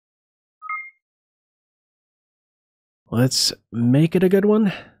Let's make it a good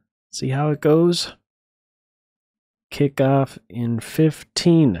one. See how it goes. Kick off in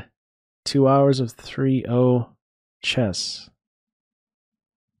 15. 2 hours of 3-0 chess.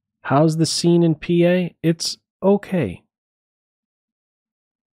 How's the scene in PA? It's okay.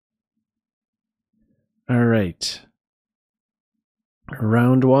 All right.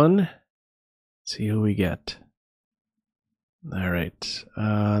 Round 1. See who we get. All right.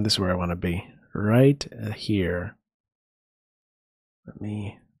 This is where I want to be. Right here. Let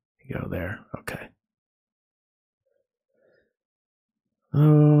me go there. Okay.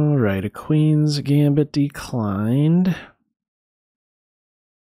 All right. A queen's gambit declined.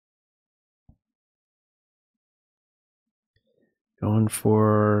 Going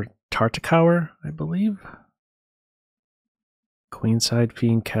for Tartakower, I believe. Queenside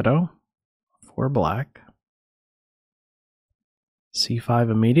fianchetto for black.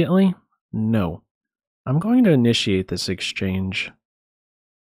 C5 immediately? No. I'm going to initiate this exchange.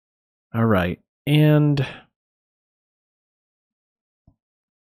 All right. And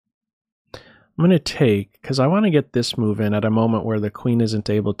I'm going to take, because I want to get this move in at a moment where the queen isn't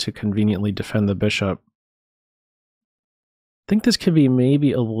able to conveniently defend the bishop. I think this could be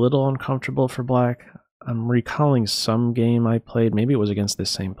maybe a little uncomfortable for black. I'm recalling some game I played, maybe it was against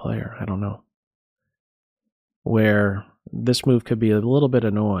this same player, I don't know, where this move could be a little bit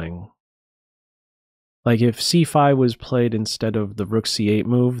annoying. Like if c5 was played instead of the rook c8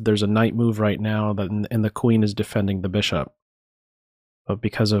 move, there's a knight move right now, and the queen is defending the bishop. But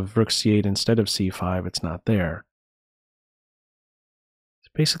because of rook c8 instead of c5, it's not there. So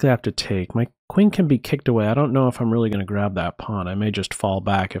basically I have to take. My queen can be kicked away. I don't know if I'm really going to grab that pawn. I may just fall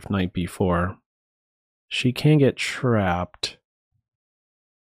back if knight b4. She can get trapped.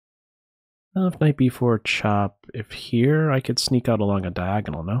 Well, if knight b4 chop, if here, I could sneak out along a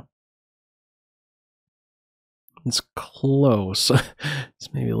diagonal, no? It's close.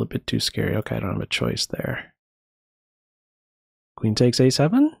 It's maybe a little bit too scary. Okay, I don't have a choice there. Queen takes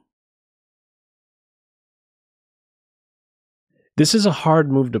a7? This is a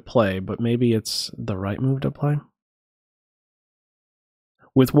hard move to play, but maybe it's the right move to play.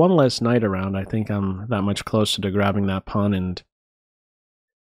 With one less knight around, I think I'm that much closer to grabbing that pawn and...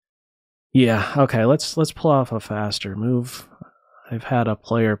 Yeah, okay, let's pull off a faster move. I've had a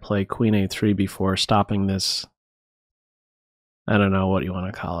player play queen a3 before, stopping this... I don't know what you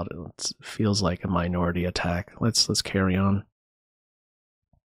want to call it. It feels like a minority attack. Let's carry on.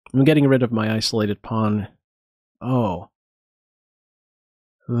 I'm getting rid of my isolated pawn. Oh.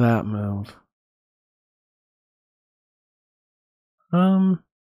 That move.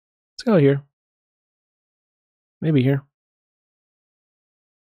 Let's go here. Maybe here.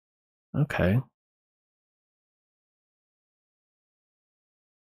 Okay.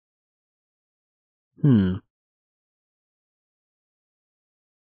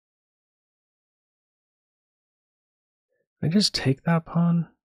 I just take that pawn?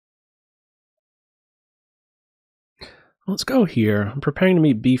 Let's go here. I'm preparing to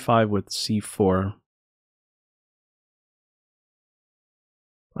meet b5 with c4.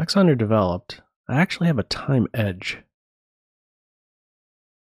 Black's underdeveloped. I actually have a time edge.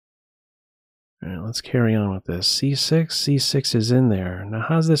 All right, let's carry on with this. c6, c6 is in there. Now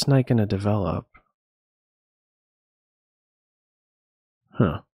how's this knight going to develop?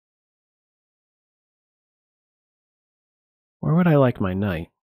 Huh. Where would I like my knight?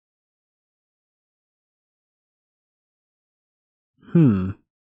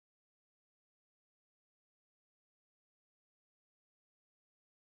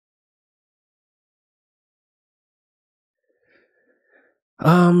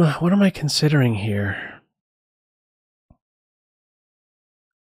 What am I considering here?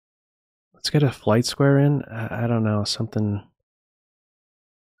 Let's get a flight square in. I don't know, something...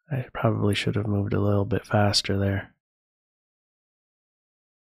 I probably should have moved a little bit faster there.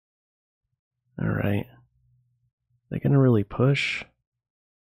 Alright. They're gonna really push?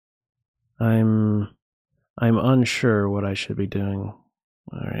 I'm unsure what I should be doing.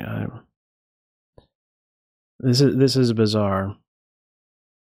 Alright, This is bizarre.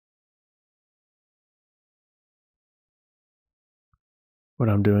 What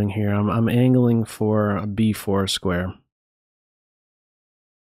I'm doing here. I'm angling for a b4 square.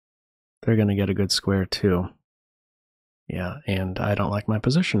 They're gonna get a good square too. Yeah, and I don't like my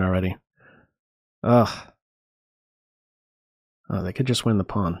position already. Ugh. Oh, they could just win the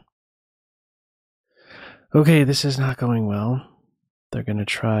pawn. Okay, this is not going well. They're gonna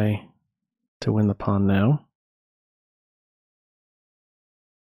try to win the pawn now.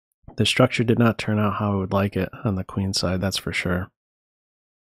 The structure did not turn out how I would like it on the queen side, that's for sure.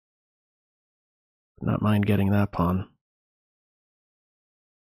 Not mind getting that pawn.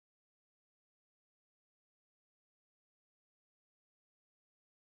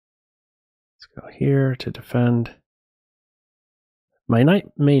 Go here to defend. My knight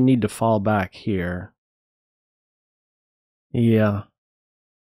may need to fall back here. Yeah.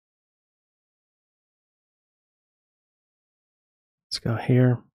 Let's go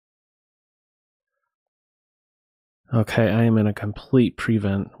here. Okay, I am in a complete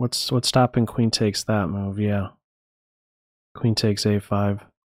prevent. What's stopping queen takes that move? Yeah. Queen takes a5.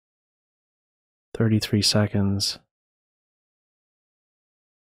 33 seconds.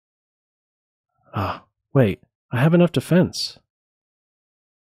 Ah, wait. I have enough defense.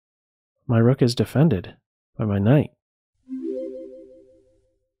 My rook is defended by my knight.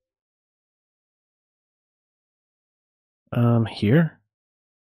 Here?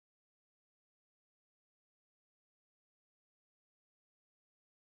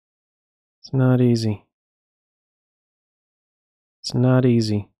 It's not easy. It's not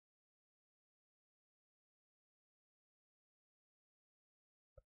easy.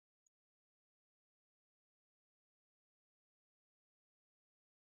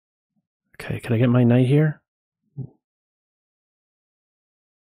 Okay, can I get my knight here?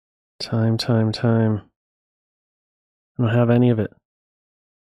 Time. I don't have any of it.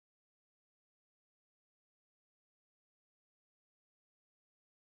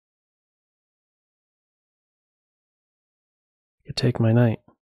 I could take my knight.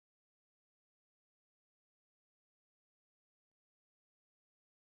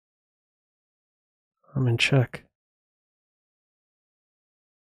 I'm in check.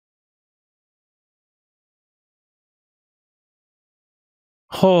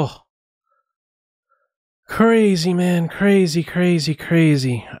 Oh! Crazy, man. Crazy.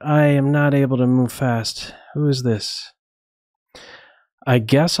 I am not able to move fast. Who is this? I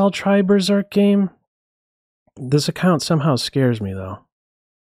guess I'll try Berserk Game. This account somehow scares me, though.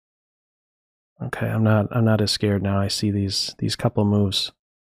 Okay, I'm not as scared now. I see these couple moves.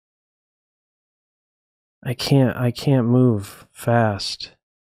 I can't move fast.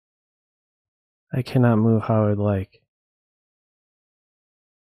 I cannot move how I'd like.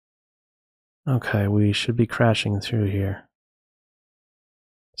 Okay, we should be crashing through here.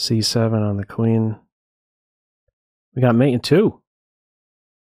 C7 on the queen. We got mate in 2.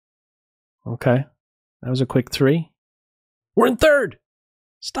 Okay. That was a quick 3. We're in 3rd!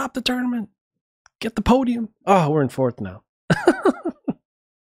 Stop the tournament! Get the podium! Oh, we're in 4th now.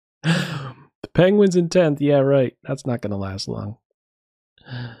 The Penguins in 10th. Yeah, right. That's not going to last long.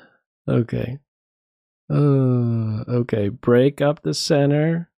 Okay. Okay, break up the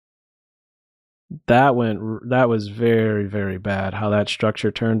center. That was very bad how that structure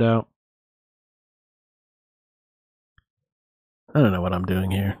turned out. I don't know what I'm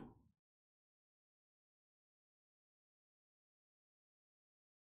doing here.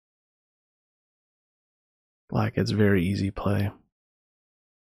 Black gets very easy play.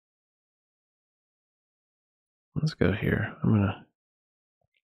 Let's go here. I'm gonna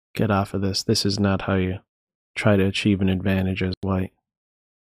get off of this. This is not how you try to achieve an advantage as white.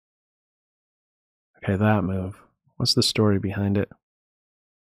 Okay, that move. What's the story behind it?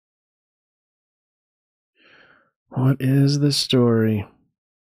 What is the story?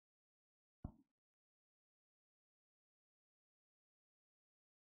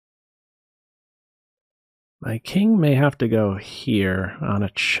 My king may have to go here on a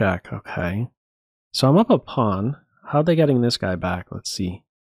check, okay. So I'm up a pawn. How are they getting this guy back? Let's see.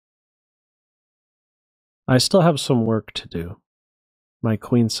 I still have some work to do. My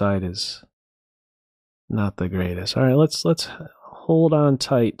queen side is not the greatest. All right, let's hold on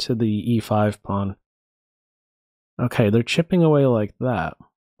tight to the e5 pawn. Okay, they're chipping away like that.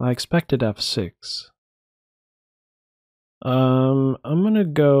 I expected f6. I'm gonna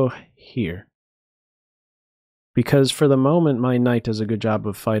go here. Because for the moment, my knight does a good job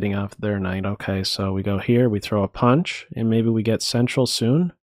of fighting off their knight. Okay, so we go here, we throw a punch, and maybe we get central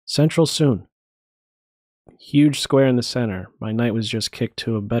soon. Central soon. Huge square in the center. My knight was just kicked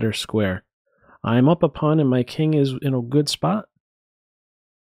to a better square. I'm up a pawn, and my king is in a good spot.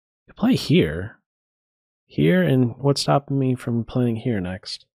 I play here. Here, and what's stopping me from playing here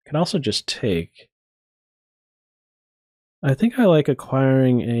next? I can also just take. I think I like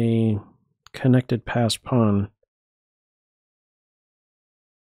acquiring a connected passed pawn.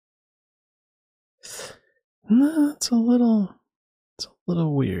 No, it's a little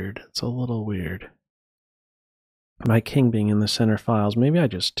weird. It's a little weird. My king being in the center files. Maybe I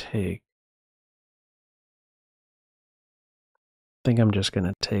just take. I think I'm just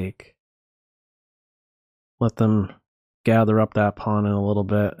gonna take. Let them gather up that pawn in a little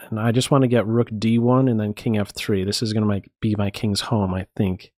bit. And I just want to get rook d1 and then king f3. This is gonna be my king's home, I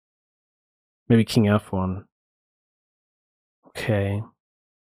think. Maybe king f1. Okay.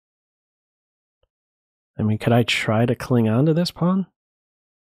 I mean, could I try to cling on to this pawn?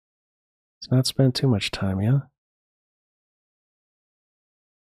 Let's not spend too much time, yeah?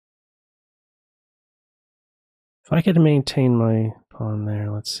 If I could maintain my pawn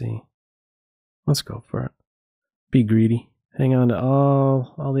there, let's see. Let's go for it. Be greedy. Hang on to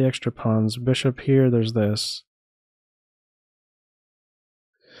all the extra pawns. Bishop here, there's this.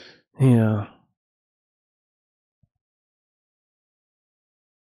 Yeah.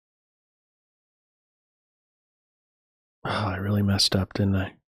 Oh, I really messed up, didn't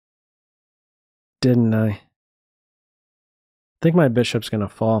I? Didn't I? I think my bishop's gonna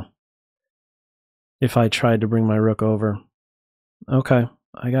fall. If I tried to bring my rook over. Okay,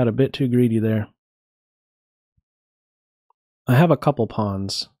 I got a bit too greedy there. I have a couple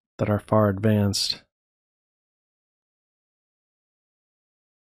pawns that are far advanced.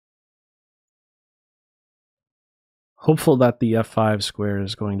 Hopeful that the f5 square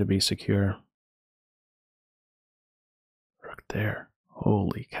is going to be secure. Rook there.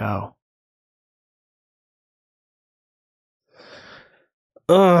 Holy cow.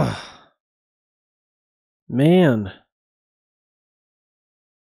 Ugh. Man.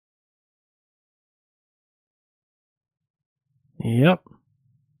 Yep.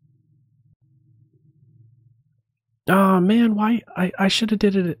 Oh man, why? I should have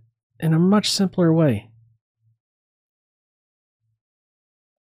did it in a much simpler way.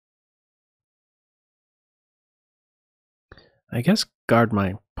 I guess guard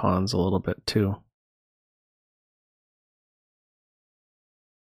my pawns a little bit too.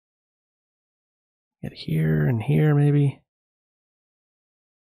 Get here and here maybe.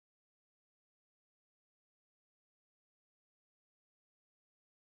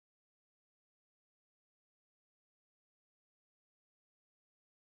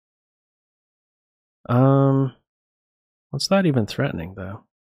 What's that even threatening though?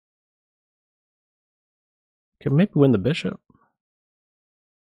 Could maybe win the bishop.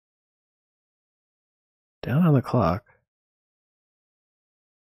 Down on the clock.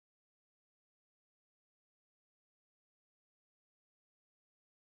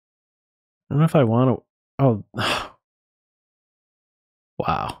 I don't know if I want to. Oh.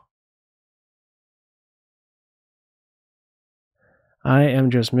 Wow. I am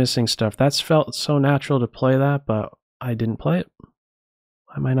just missing stuff. That's felt so natural to play that, but I didn't play it.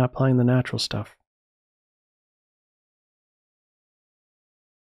 Why am I not playing the natural stuff?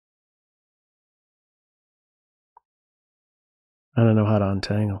 I don't know how to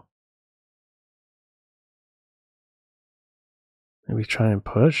untangle. Maybe try and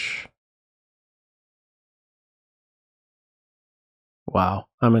push. Wow,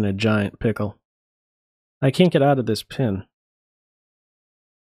 I'm in a giant pickle. I can't get out of this pin.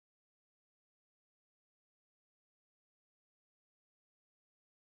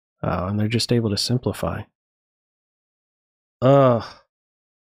 Oh, and they're just able to simplify. Ugh.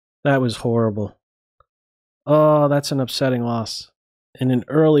 That was horrible. Oh, that's an upsetting loss. And an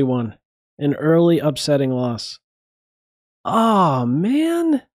early one. An early upsetting loss. Oh,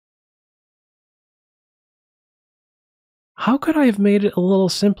 man. How could I have made it a little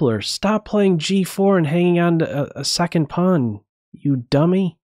simpler? Stop playing g4 and hanging on to a second pawn, you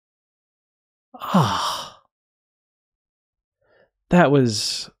dummy. Ah. Oh, that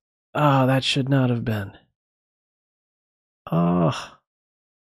was... Oh, that should not have been. Oh.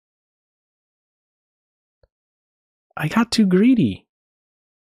 I got too greedy.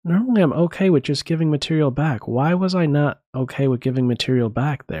 Normally I'm okay with just giving material back. Why was I not okay with giving material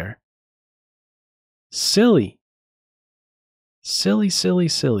back there? Silly. Silly, silly,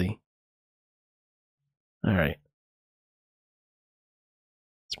 silly. All right.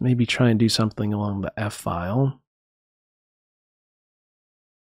 Let's maybe try and do something along the F file.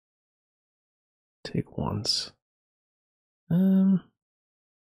 Take once. All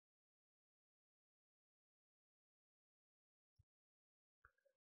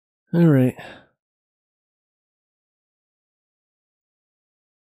right.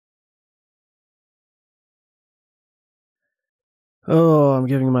 Oh, I'm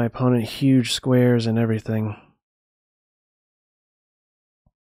giving my opponent huge squares and everything.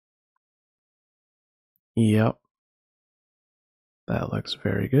 Yep. That looks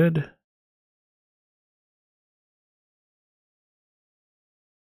very good.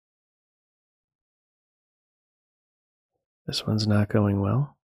 This one's not going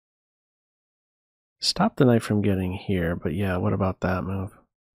well. Stop the knight from getting here, but yeah, what about that move?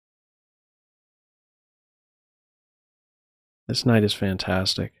 This knight is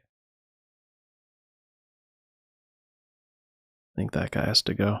fantastic. I think that guy has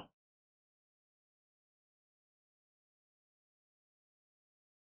to go.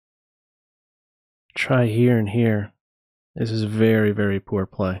 try here and here. This is very, very poor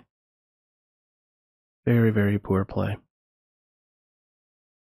play. Very, very poor play.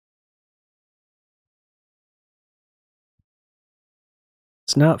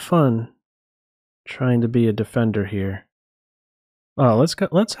 It's not fun trying to be a defender here. Oh,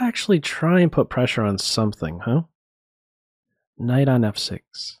 let's actually try and put pressure on something, huh? Knight on f6.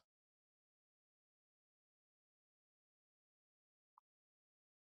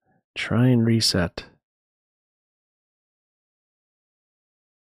 Try and reset.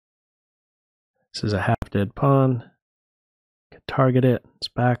 This is a half-dead pawn. Could target it. It's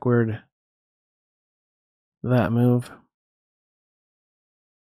backward. That move.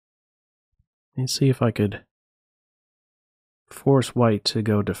 Let's see if I could force white to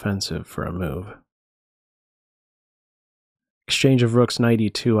go defensive for a move. Exchange of rooks, knight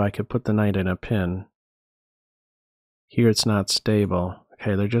e2. I could put the knight in a pin. Here it's not stable.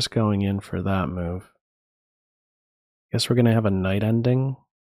 Okay, they're just going in for that move. Guess we're going to have a knight ending.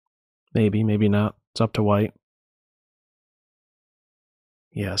 Maybe, maybe not. It's up to white.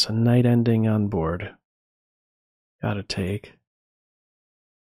 Yes, a knight ending on board. Gotta take.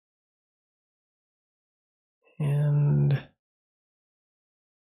 And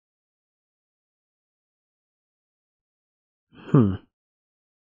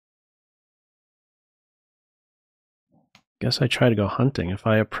guess I try to go hunting. If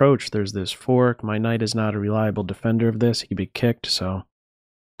I approach, there's this fork. My knight is not a reliable defender of this. He could be kicked, so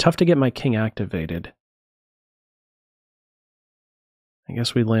tough to get my king activated. I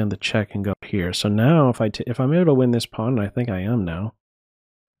guess we land the check and go here. So now if I'm able to win this pawn, and I think I am now,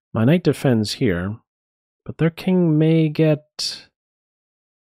 my knight defends here, but their king may get...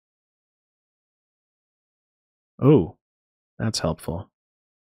 Oh, that's helpful.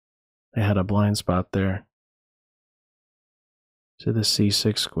 They had a blind spot there. To the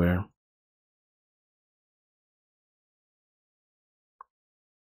c6 square.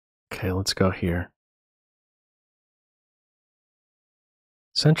 Okay, let's go here.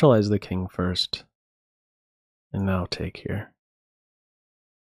 Centralize the king first. And now take here.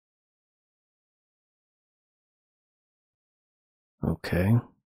 Okay.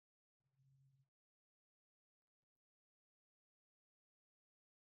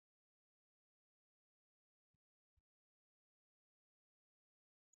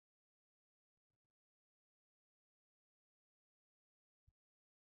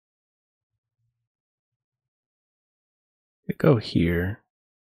 Go here.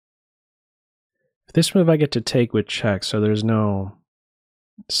 If this move I get to take with check, so there's no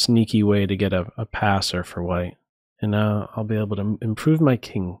sneaky way to get a passer for white. And now I'll be able to improve my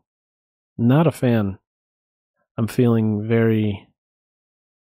king. Not a fan. I'm not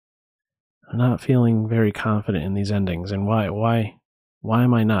feeling very confident in these endings. And why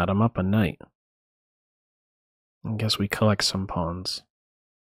am I not? I'm up a knight. I guess we collect some pawns.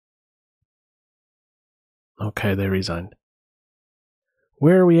 Okay, they resigned.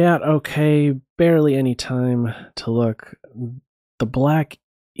 Where are we at? Okay, barely any time to look. The black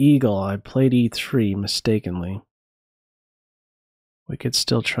eagle, I played e3 mistakenly. We could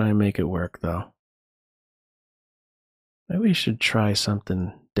still try and make it work, though. Maybe we should try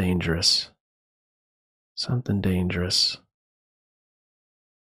something dangerous. Something dangerous.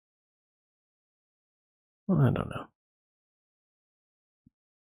 Well, I don't know.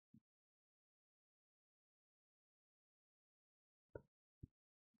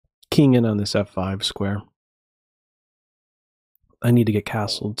 King in on this f5 square. I need to get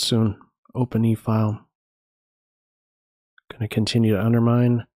castled soon. Open e-file. Gonna continue to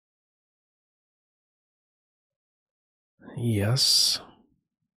undermine. Yes.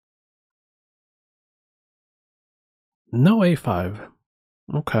 No a5.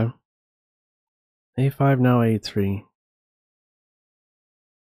 Okay. a5, now a3.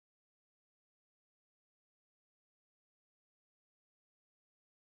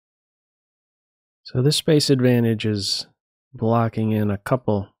 So this space advantage is blocking in a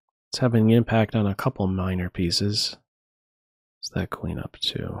couple. It's having an impact on a couple minor pieces. Is that queen up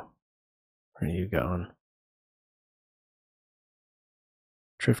too? Where are you going?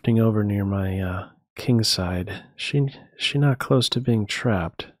 Drifting over near my king side. She not close to being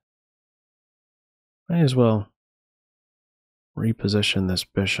trapped. Might as well reposition this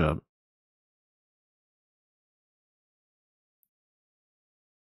bishop.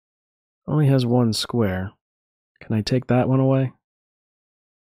 Only has one square. Can I take that one away?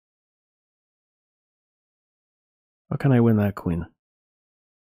 How can I win that queen?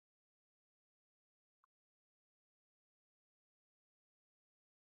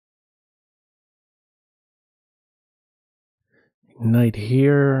 Knight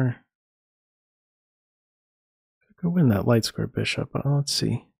here. Go win that light square bishop. Let's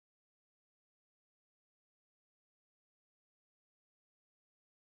see.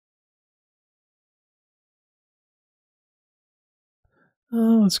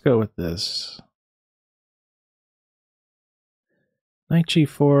 Let's go with this. Knight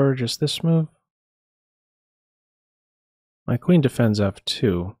g4, just this move. My queen defends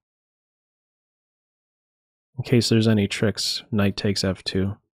f2. In case there's any tricks, knight takes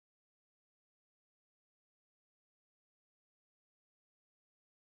f2.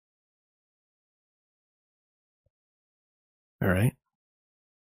 All right.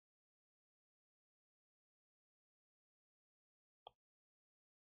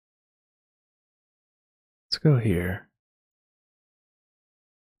 Let's go here.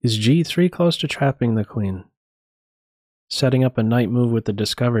 Is g3 close to trapping the queen? Setting up a knight move with the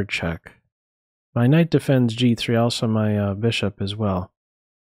discovered check. My knight defends g3, also my bishop as well.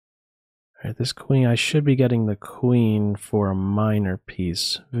 All right, this queen, I should be getting the queen for a minor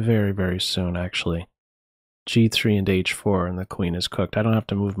piece very, very soon, actually. g3 and h4, and the queen is cooked. I don't have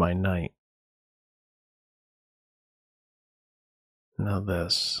to move my knight. Now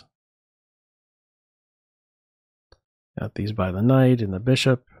this. Got these by the knight and the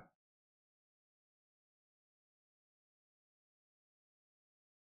bishop.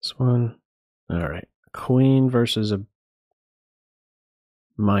 This one. All right. Queen versus a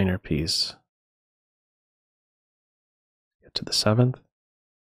minor piece. Get to the 7th.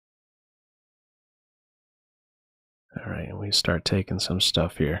 All right, and we start taking some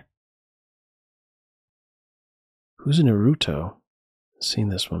stuff here. Who's Naruto? I've seen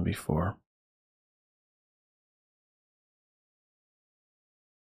this one before.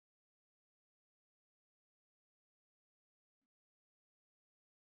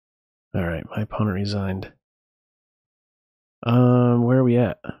 All right, my opponent resigned. Where are we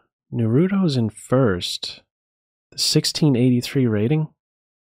at? Naruto's in first. The 1683 rating?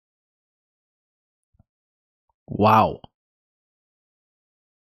 Wow.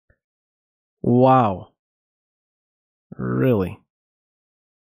 Wow. Really?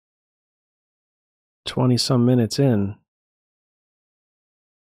 20-some minutes in.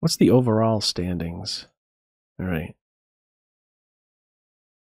 What's the overall standings? All right.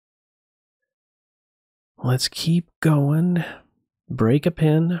 Let's keep going. Break a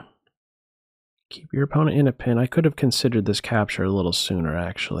pin. Keep your opponent in a pin. I could have considered this capture a little sooner,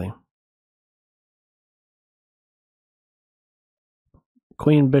 actually.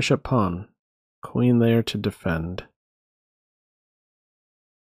 Queen, bishop, pawn. Queen there to defend.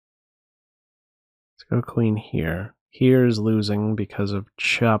 Let's go queen here. Here is losing because of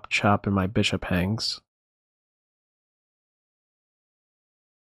chop, chop, and my bishop hangs.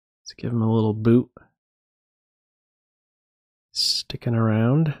 Let's give him a little boot. Sticking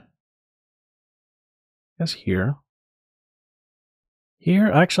around. I guess here.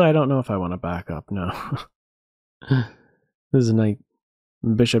 Here? Actually, I don't know if I want to back up. No. This is a knight.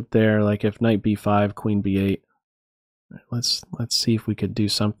 Bishop there, like if knight b5, queen b8. Let's see if we could do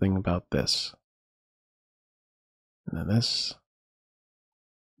something about this. And then this.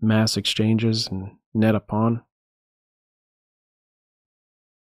 Mass exchanges and net a pawn.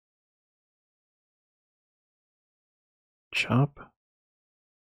 Chop.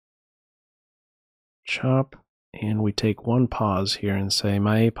 Chop. And we take one pause here and say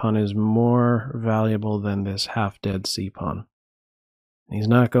my a pawn is more valuable than this half-dead c pawn. He's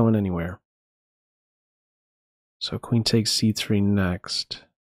not going anywhere. So queen takes c3 next.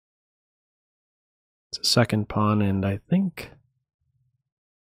 It's a second pawn, and I think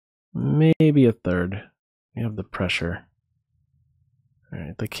maybe a third. We have the pressure. All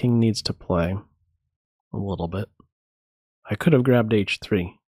right, the king needs to play a little bit. I could have grabbed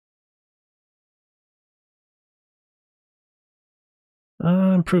h3.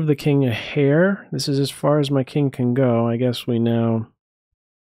 Improve the king a hair. This is as far as my king can go. I guess we now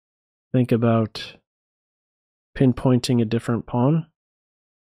think about pinpointing a different pawn.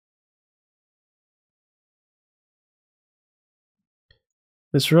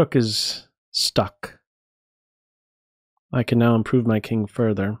 This rook is stuck. I can now improve my king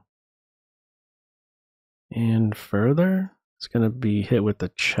further. And further, it's going to be hit with the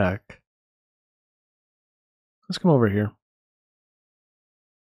check. Let's come over here.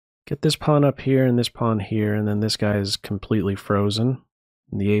 Get this pawn up here and this pawn here, and then this guy is completely frozen.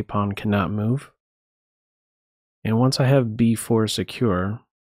 And the a pawn cannot move. And once I have b4 secure,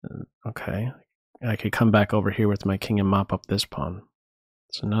 okay, I could come back over here with my king and mop up this pawn.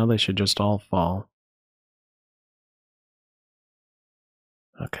 So now they should just all fall.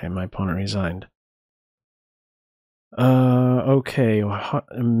 Okay, my opponent resigned. Okay,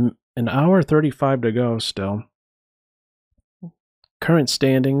 an hour 35 to go still. Current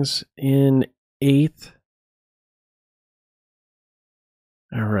standings in 8th.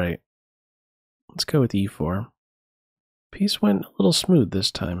 All right. Let's go with e4. Piece went a little smooth this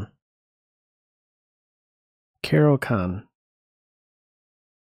time. Caro Khan.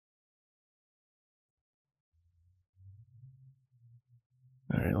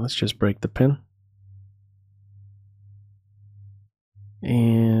 All right, let's just break the pin.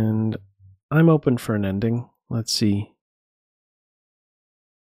 And I'm open for an ending. Let's see.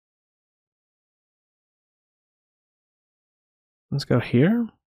 Let's go here.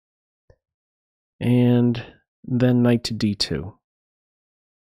 And then knight to d2.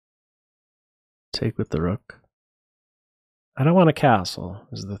 Take with the rook. I don't want a castle,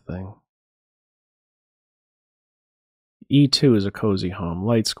 is the thing. e2 is a cozy home.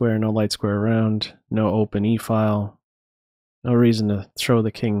 Light square, no light square around. No open e-file. No reason to throw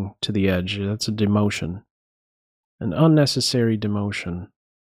the king to the edge. That's a demotion. An unnecessary demotion.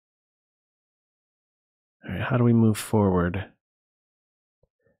 All right, how do we move forward?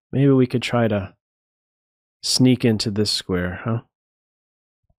 Maybe we could try to sneak into this square, huh?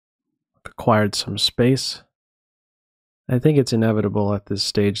 Acquired some space. I think it's inevitable at this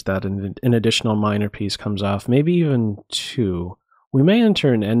stage that an additional minor piece comes off, maybe even 2. We may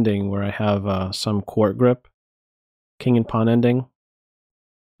enter an ending where I have some court grip, king and pawn ending.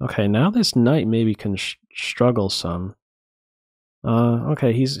 Okay, now this knight maybe can struggle some.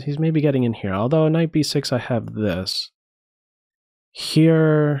 Okay, he's maybe getting in here. Although knight b6, I have this.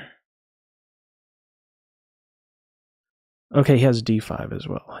 Here... Okay, he has d5 as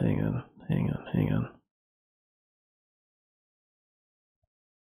well. Hang on.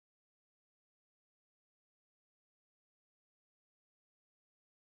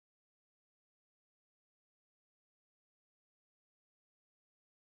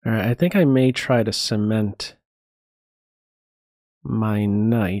 All right, I think I may try to cement my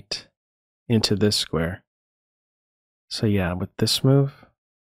knight into this square. So yeah, with this move,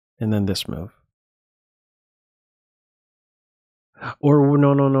 and then this move. Or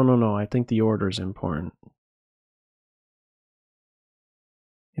no. I think the order is important.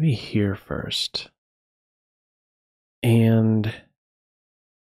 Maybe here first. And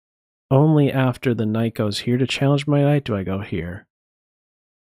only after the knight goes here to challenge my knight do I go here.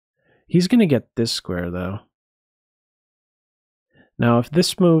 He's going to get this square, though. Now, if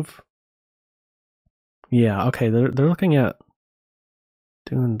this move... Yeah, okay, they're looking at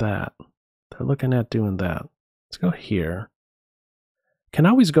doing that. They're looking at doing that. Let's go here. Can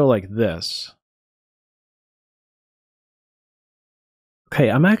always go like this.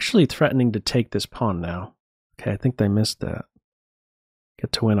 Okay, I'm actually threatening to take this pawn now. Okay, I think they missed that.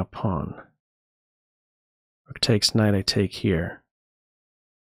 Get to win a pawn. Rook takes knight, I take here.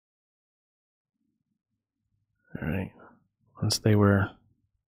 All right. Once they were...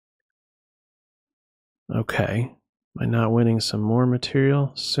 Okay. Am I not winning some more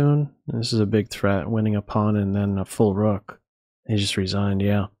material soon? This is a big threat, winning a pawn and then a full rook. He just resigned,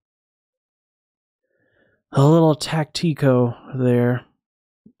 yeah. A little tactico there.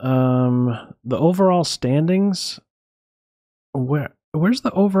 The overall standings... Where's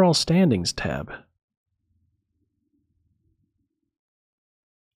the overall standings tab?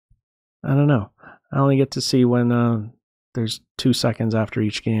 I don't know. I only get to see when there's 2 seconds after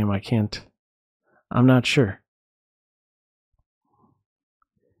each game. I'm not sure.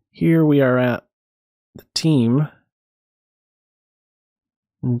 Here we are at the team.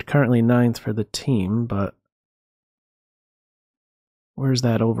 And currently 9th for the team, but where's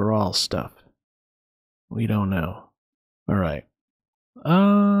that overall stuff? We don't know. All right.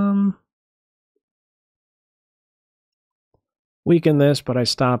 Weaken this, but I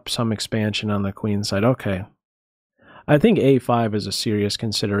stop some expansion on the queen side. Okay. I think a5 is a serious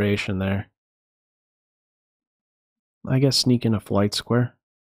consideration there. I guess sneak in a flight square.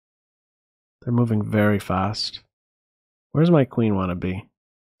 They're moving very fast. Where's my queen want to be?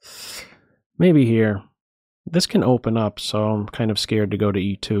 Maybe here. This can open up, so I'm kind of scared to go to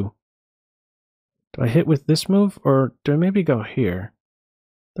e2. Do I hit with this move, or do I maybe go here?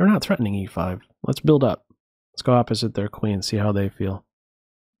 They're not threatening e5. Let's build up. Let's go opposite their queen, see how they feel.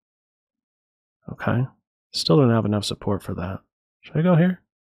 Okay. Still don't have enough support for that. Should I go here?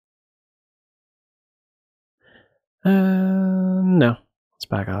 No. Let's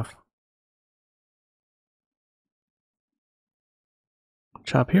back off.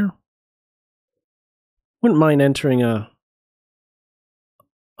 Chop here. Wouldn't mind entering a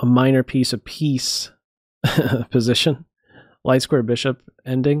minor piece of peace position. Light square bishop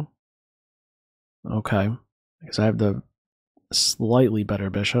ending. Okay. Because I have the slightly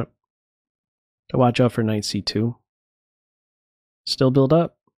better bishop. To watch out for knight c2. Still build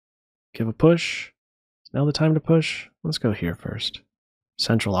up. Give a push. Is now the time to push? Let's go here first.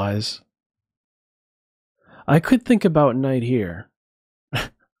 Centralize. I could think about knight here.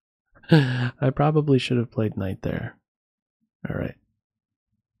 I probably should have played knight there. All right.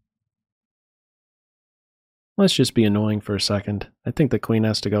 Let's just be annoying for a second. I think the queen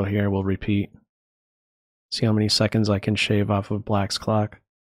has to go here. We'll repeat. See how many seconds I can shave off of black's clock.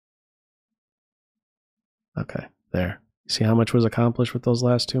 Okay, there. See how much was accomplished with those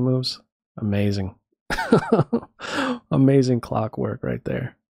last two moves? Amazing. Amazing clockwork right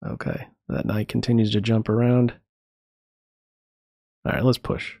there. Okay, that knight continues to jump around. All right, let's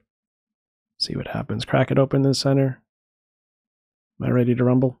push. See what happens. Crack it open in the center. Am I ready to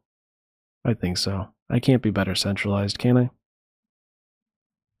rumble? I think so. I can't be better centralized, can I?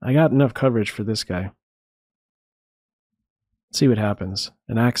 I got enough coverage for this guy. Let's see what happens.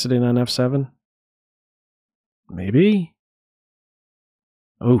 An accident on f7? Maybe?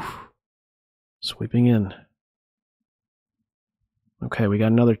 Oof. Sweeping in. Okay, we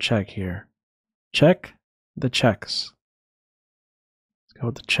got another check here. Check the checks. Let's go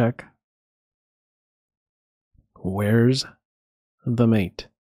with the check. Where's the mate?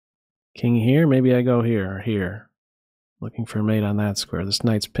 King here? Maybe I go here or here. Looking for a mate on that square. This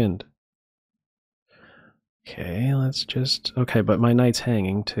knight's pinned. Okay, let's just... Okay, but my knight's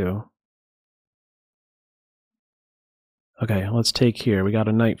hanging too. Okay, let's take here. We got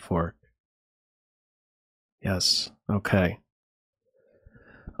a knight fork. Yes, okay.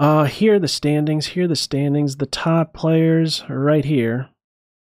 Here are the standings. Here are the standings. The top players are right here.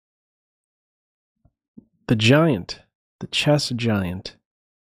 The giant. The chess giant.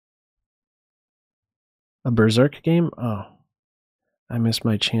 A berserk game? Oh. I missed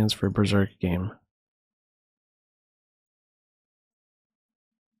my chance for a berserk game.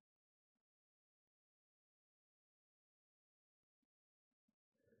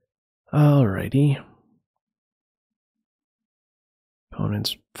 Alrighty.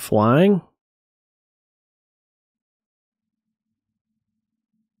 Opponent's flying.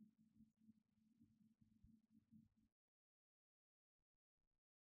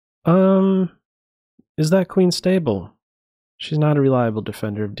 Is that queen stable? She's not a reliable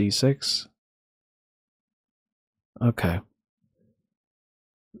defender of d6. Okay.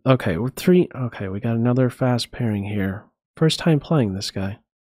 Okay, we're three. Okay, we got another fast pairing here. First time playing this guy.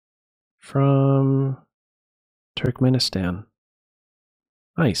 From Turkmenistan.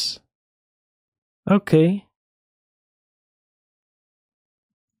 Nice. Okay.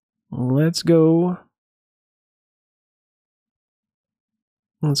 Let's go.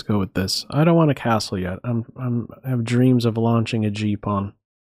 Let's go with this. I don't want a castle yet. I have dreams of launching a g-pawn.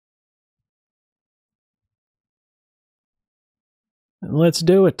 Let's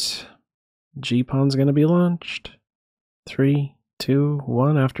do it. G-pawn's gonna be launched. 3, 2,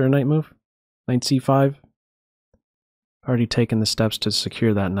 1 after a knight move. Knight c5. Already taken the steps to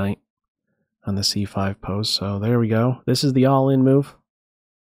secure that knight on the c5 post, so there we go. This is the all-in move.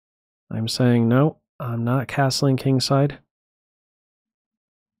 I'm saying no, I'm not castling kingside.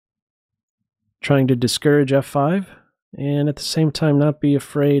 Trying to discourage f5, and at the same time not be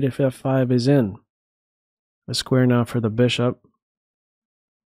afraid if f5 is in. A square now for the bishop.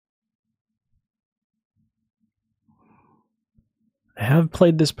 I have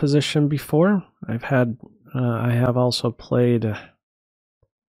played this position before. I have also played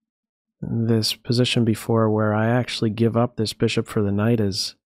this position before where I actually give up this bishop for the knight,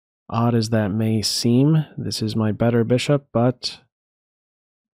 as odd as that may seem. This is my better bishop, but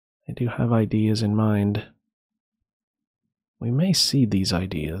I do have ideas in mind. We may see these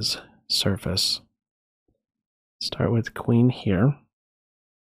ideas surface. Start with queen here.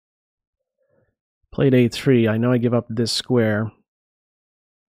 Played a3. I know I give up this square,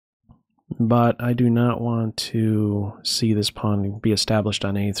 but I do not want to see this pawn be established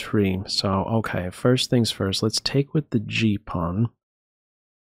on a3. So, okay, first things first. Let's take with the g pawn.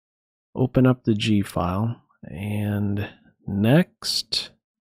 Open up the g file. And next...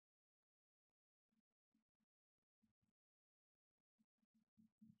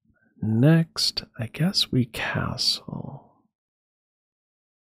 Next, I guess we castle.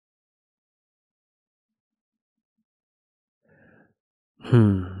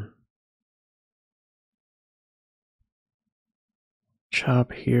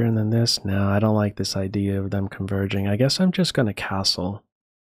 Chop here and then this. No, I don't like this idea of them converging. I guess I'm just going to castle.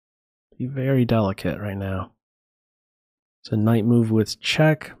 Be very delicate right now. It's a knight move with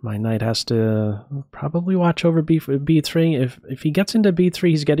check. My knight has to probably watch over b3. If he gets into b3,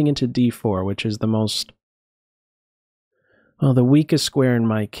 he's getting into d4, which is the most... Well, the weakest square in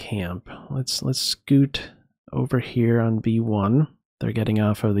my camp. Let's scoot over here on b1. They're getting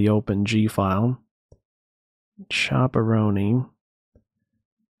off of the open G file. Chop-a-roni.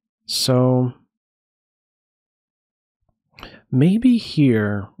 So maybe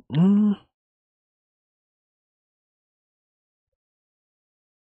here. Let's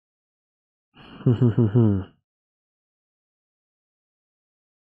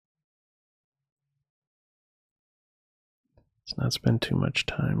not spend too much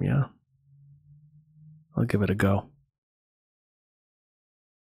time, yeah. I'll give it a go.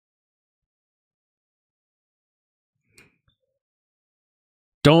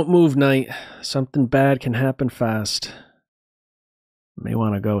 Don't move, knight. Something bad can happen fast. May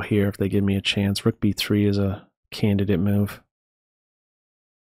want to go here if they give me a chance. Rook b3 is a candidate move.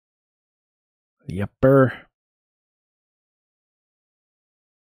 Yepper.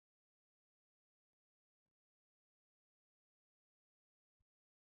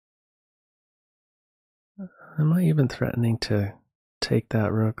 Am I even threatening to take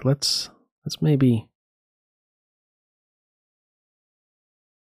that rook? Let's maybe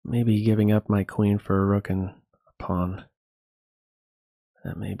giving up my queen for a rook and a pawn.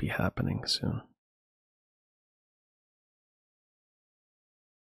 That may be happening soon.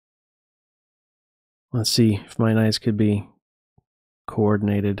 Let's see if my knights could be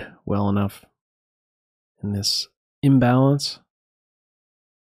coordinated well enough in this imbalance.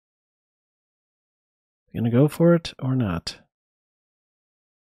 Gonna go for it or not?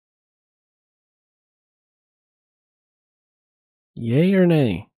 Yay or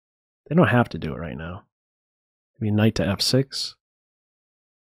nay? They don't have to do it right now. Maybe knight to f6.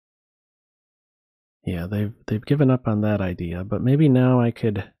 Yeah, they've given up on that idea, but maybe now I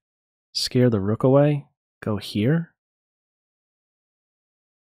could scare the rook away, go here,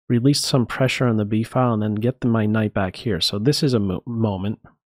 release some pressure on the b file, and then get my knight back here. So this is a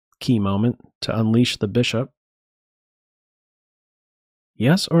key moment to unleash the bishop.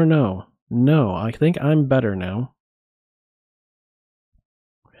 Yes or no? No, I think I'm better now.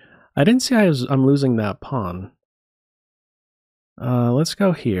 I didn't see I'm losing that pawn. Let's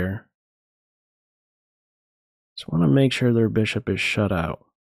go here. Just want to make sure their bishop is shut out.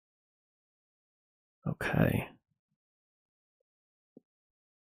 Okay.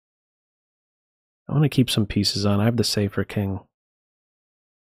 I want to keep some pieces on. I have the safer king.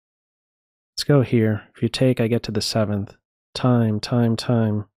 Let's go here. If you take, I get to the 7th. Time.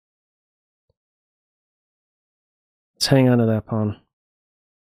 Let's hang on to that pawn.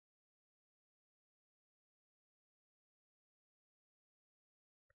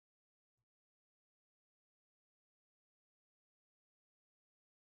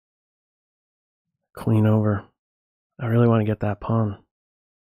 Queen over. I really want to get that pawn.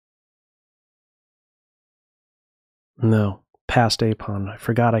 No, past a pawn. I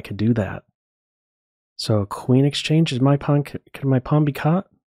forgot I could do that. So queen exchange, is my pawn, could my pawn be caught?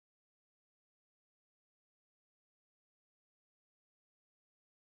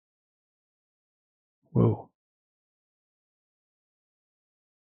 Whoa.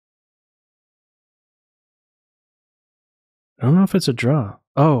 I don't know if it's a draw.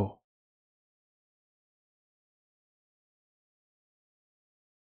 Oh.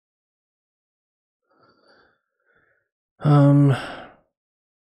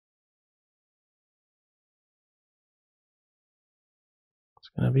 It's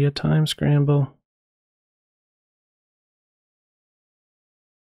gonna be a time scramble.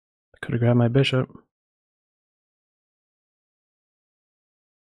 I could have grabbed my bishop.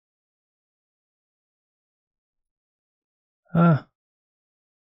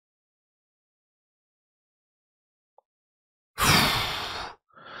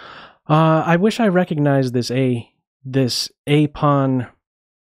 I wish I recognized this a pawn,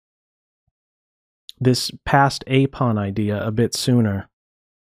 this past a pawn idea a bit sooner,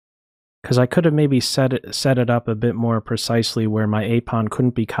 because I could have maybe set it up a bit more precisely where my a pawn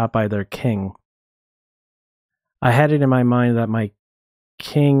couldn't be caught by their king. I had it in my mind that my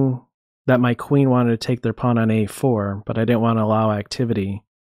queen wanted to take their pawn on a4, but I didn't want to allow activity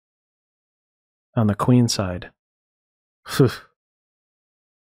on the queen side.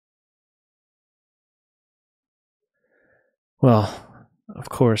 Well, of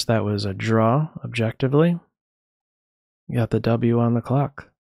course, that was a draw, objectively. Got the W on the clock.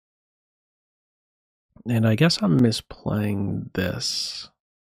 And I guess I'm misplaying this.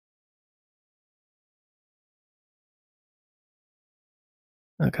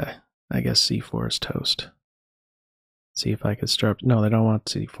 Okay, I guess c4 is toast. See if I could start. No, they don't want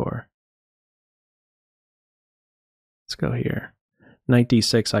c4. Let's go here. Knight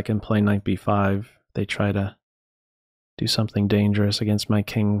d6, I can play knight b5. They try to Do something dangerous against my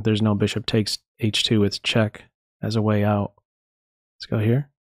king. There's no bishop takes h2 with check as a way out. Let's go here.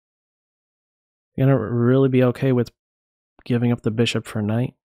 You gonna really be okay with giving up the bishop for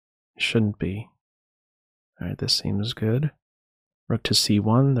knight? Shouldn't be. All right, this seems good. Rook to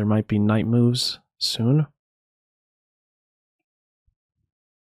c1. There might be knight moves soon.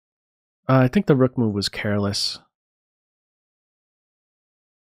 I think the rook move was careless.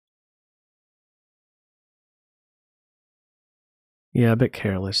 Yeah, a bit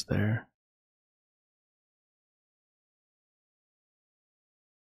careless there.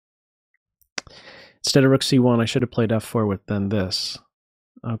 Instead of rook c1, I should have played f4 with then this.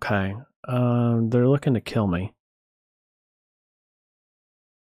 Okay. They're looking to kill me.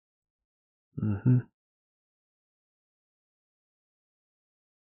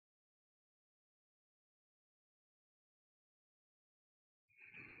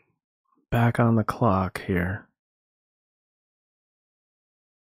 Back on the clock here.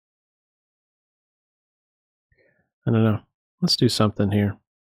 I don't know. Let's do something here.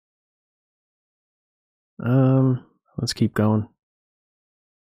 Let's keep going.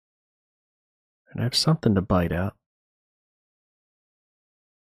 And I have something to bite at.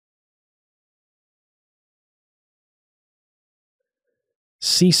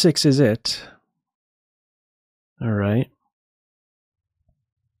 C6 is it. All right.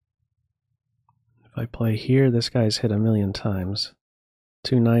 If I play here, this guy's hit a million times.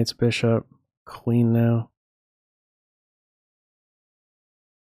 2 knights, bishop, queen now.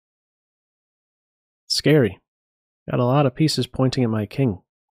 Scary. Got a lot of pieces pointing at my king.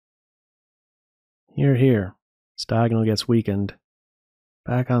 Here. This diagonal gets weakened.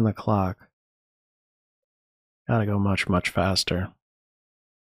 Back on the clock. Gotta go much, much faster.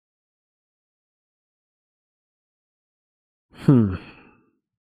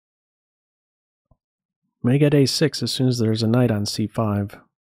 May get a6 as soon as there's a knight on c5.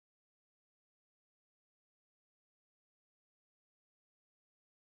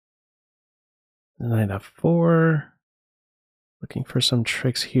 Knight f4. Looking for some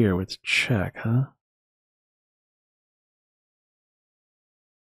tricks here with check, huh?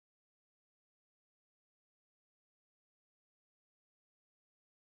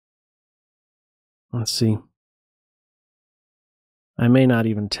 Let's see. I may not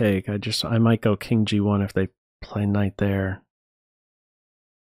even take. I might go king g1 if they play knight there.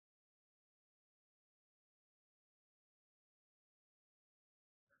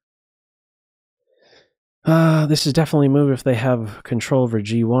 This is definitely a move. If they have control over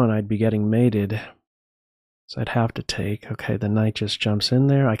g1, I'd be getting mated. So I'd have to take. Okay, the knight just jumps in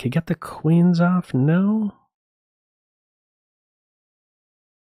there. I could get the queens off. No?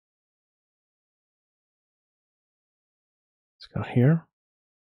 Let's go here.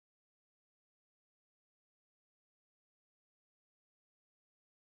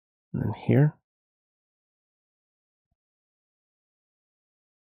 And then here.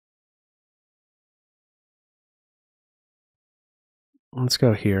 Let's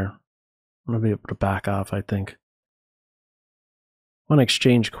go here. I'm going to be able to back off, I think. Want to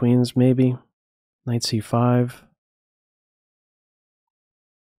exchange queens, maybe? Knight c5.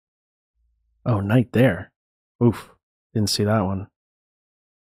 Oh, knight there. Oof. Didn't see that one.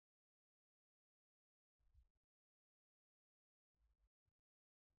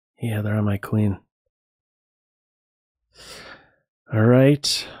 Yeah, they're on my queen. All right.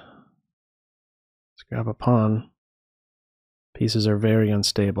 Let's grab a pawn. Pieces are very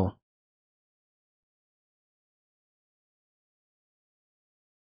unstable.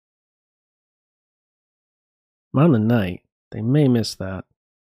 I'm on the knight. They may miss that.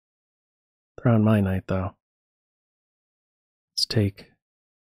 They're on my knight, though. Let's take.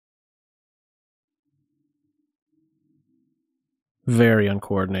 Very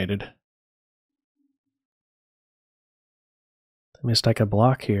uncoordinated. I missed like a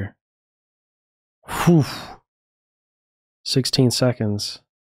block here. Whew. 16 seconds.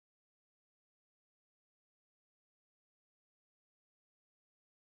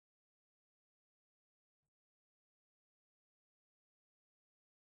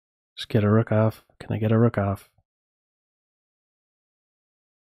 Just get a rook off. Can I get a rook off?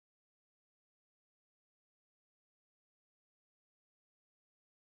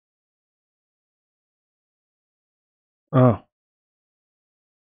 Oh.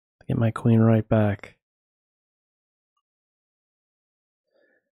 Get my queen right back.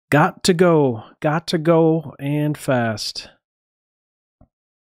 Got to go and fast.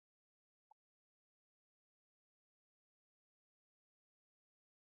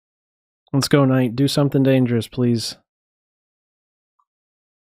 Let's go, knight. Do something dangerous, please.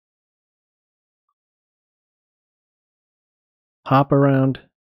 hop around.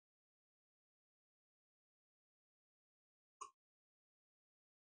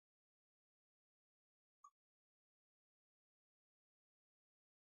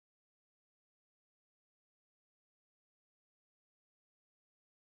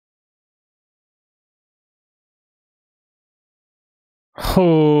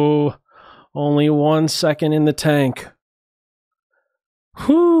 Oh, only 1 second in the tank.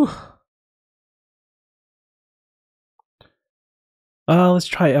 Whew. Let's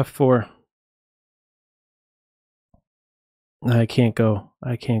try F4. I can't go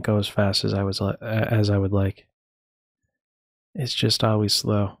as fast as I would like. It's just always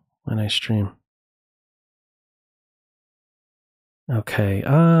slow when I stream. Okay,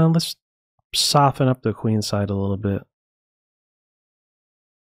 let's soften up the queen side a little bit.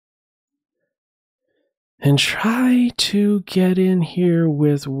 And try to get in here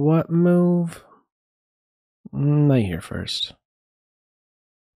with what move? Knight here first.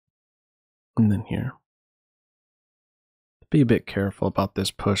 And then here. Be a bit careful about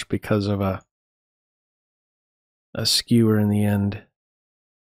this push because of a skewer in the end.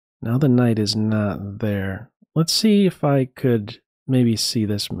 Now the knight is not there. Let's see if I could maybe see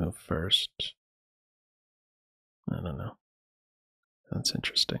this move first. I don't know. That's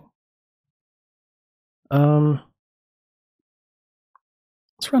interesting. Let's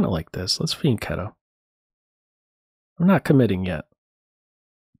run it like this. Let's fianchetto. I'm not committing yet.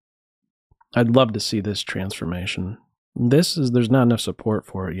 I'd love to see this transformation. There's not enough support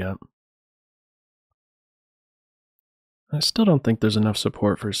for it yet. I still don't think there's enough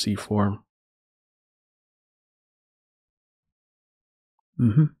support for C4.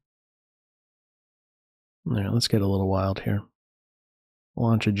 Alright, let's get a little wild here.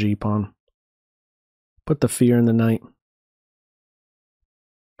 Launch a G-pawn. Put the fear in the knight.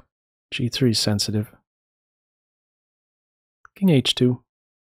 G3 is sensitive. King H2.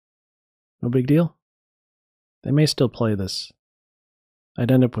 No big deal. They may still play this.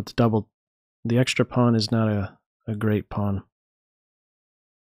 I'd end up with double. The extra pawn is not a great pawn.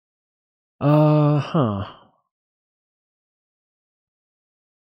 Alright,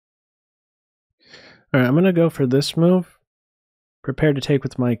 I'm going to go for this move. Prepare to take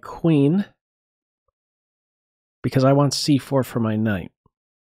with my queen. Because I want C4 for my knight.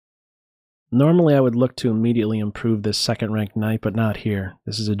 Normally I would look to immediately improve this second ranked knight, but not here.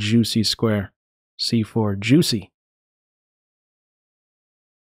 This is a juicy square. C4, juicy.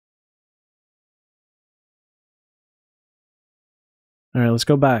 Alright, let's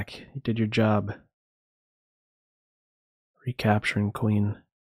go back. You did your job. Recapturing queen.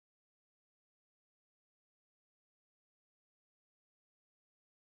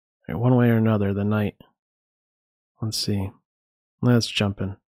 Alright, one way or another, the knight. Let's see. Let's jump in.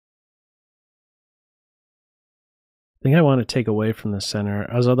 I think I want to take away from the center,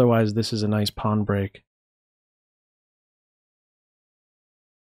 as otherwise this is a nice pawn break.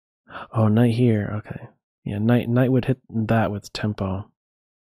 Oh, knight here. Okay. Yeah, knight would hit that with tempo.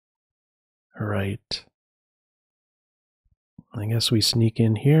 Right. I guess we sneak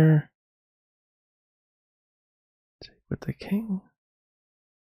in here. Take with the king.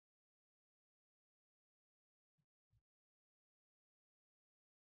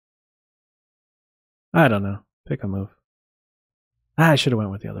 I don't know. Pick a move. I should have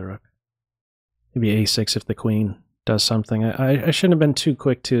went with the other rook. Maybe a6 if the queen does something. I shouldn't have been too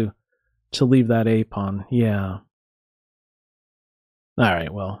quick to leave that a pawn. Yeah.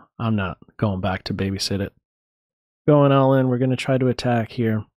 Alright, well, I'm not going back to babysit it. Going all in, we're going to try to attack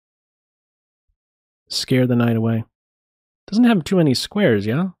here. Scare the knight away. Doesn't have too many squares,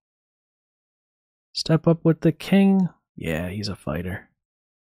 yeah? Step up with the king. Yeah, he's a fighter.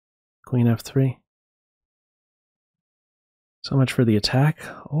 Queen f3. So much for the attack.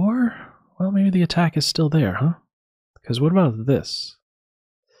 Or, well, maybe the attack is still there, huh? Because what about this?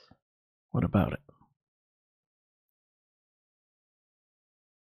 What about it?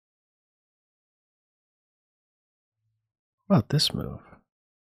 What about this move?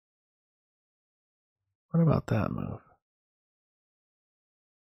 What about that move?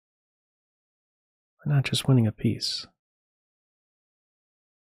 Why not just winning a piece?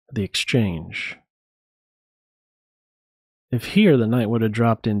 The exchange. If here the knight would have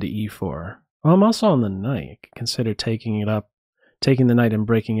dropped into e4. Well, I'm also on the knight. Consider taking it up, taking the knight and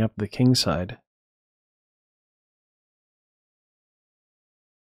breaking up the king side.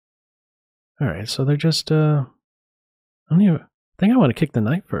 Alright, so they're just, I think I want to kick the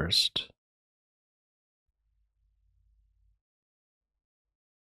knight first.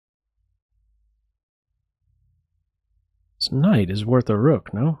 This knight is worth a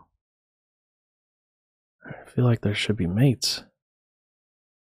rook, no? I feel like there should be mates.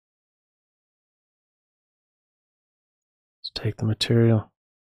 Let's take the material.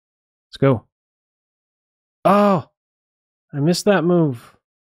 Let's go. Oh! I missed that move.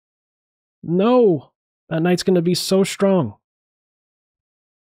 No! That knight's going to be so strong.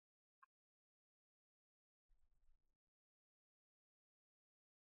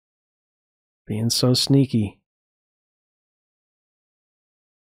 Being so sneaky.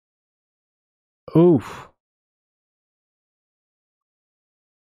 Oof.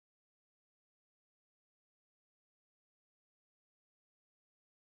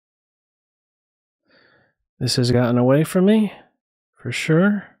 This has gotten away from me, for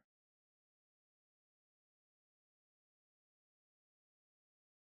sure.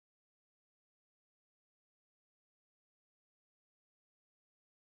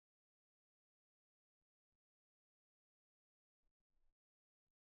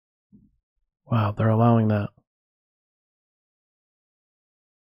 Wow, they're allowing that.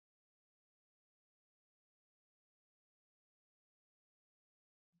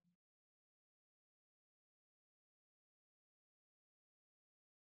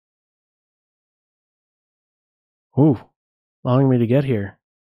 Ooh, allowing me to get here.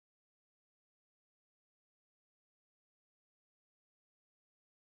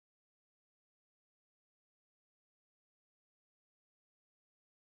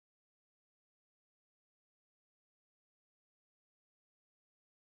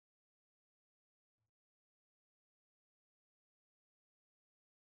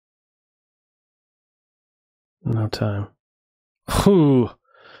 No time. Ooh,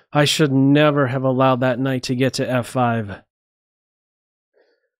 I should never have allowed that knight to get to f5.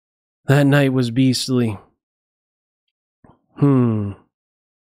 That knight was beastly.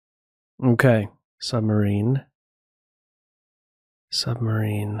 Okay, submarine.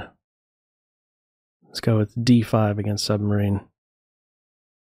 Submarine. Let's go with d5 against submarine.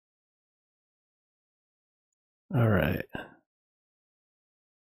 All right.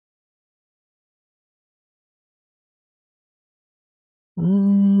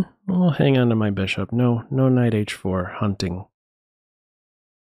 I'll hang on to my bishop. No knight h4 hunting.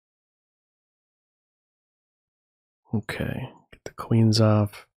 Okay, get the queens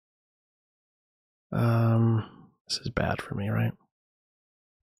off. This is bad for me, right?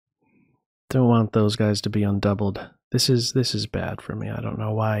 Don't want those guys to be undoubled. This is bad for me. I don't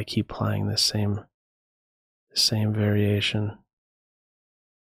know why I keep playing this same variation.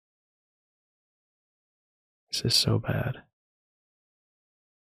 This is so bad.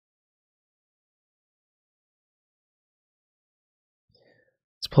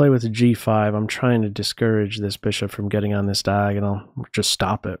 Let's play with g5. I'm trying to discourage this bishop from getting on this diagonal. Just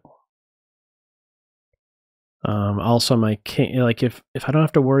stop it. Also, my king, like if I don't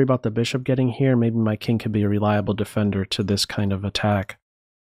have to worry about the bishop getting here, maybe my king could be a reliable defender to this kind of attack.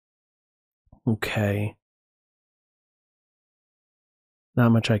 Okay.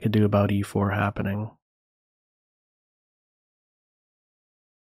 Not much I could do about e4 happening.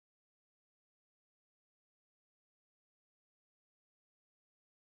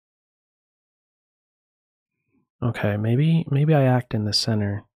 Okay, maybe I act in the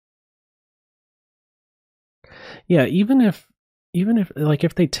center. Yeah, even if like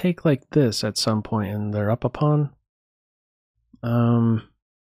if they take like this at some point and they're up a pawn, at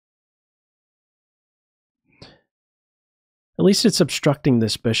least it's obstructing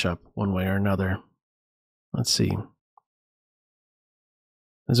this bishop one way or another. Let's see.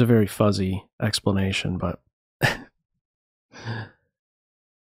 It's a very fuzzy explanation, but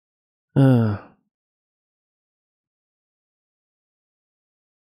all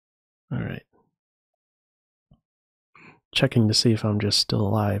right. Checking to see if I'm just still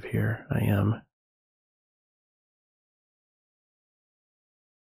alive here. I am.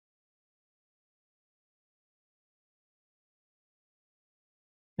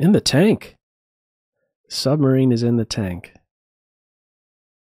 In the tank. Submarine is in the tank.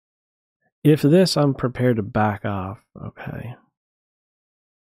 If this, I'm prepared to back off. Okay.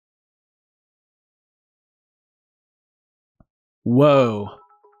 Whoa.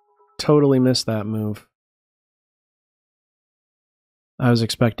 Totally missed that move. I was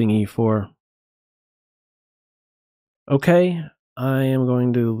expecting e4. Okay, I am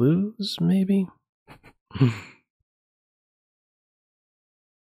going to lose, maybe?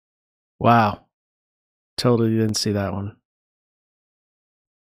 Wow. Totally didn't see that one.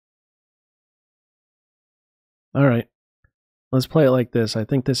 All right. Let's play it like this. I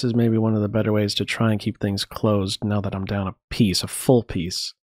think this is maybe one of the better ways to try and keep things closed now that I'm down a piece, a full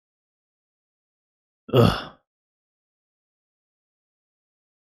piece. Ugh.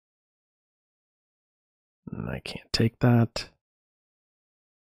 I can't take that.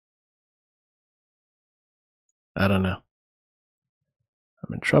 I don't know.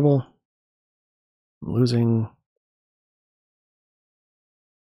 I'm in trouble. I'm losing.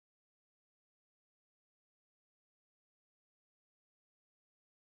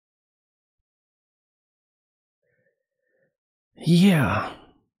 Yeah.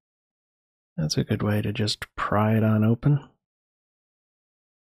 That's a good way to just pry it on open.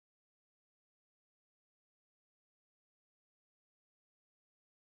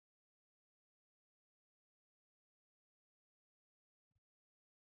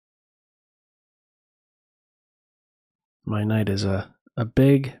 My knight is a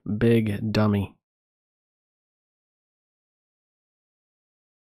big, big dummy.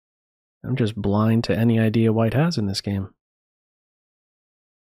 I'm just blind to any idea white has in this game.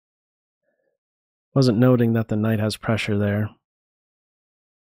 Wasn't noting that the knight has pressure there.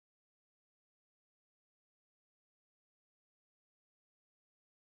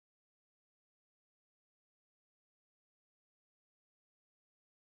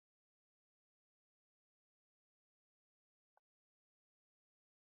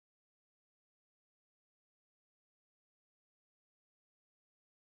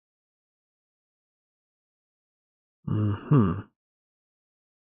 Mm-hmm.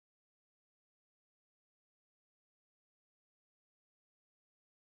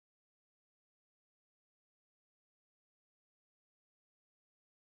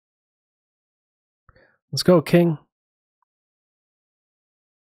 Let's go, king.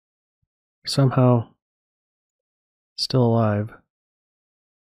 Somehow still alive.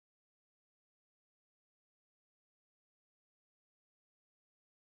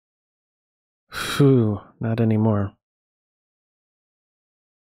 Phew, not anymore.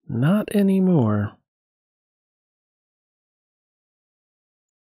 Not anymore.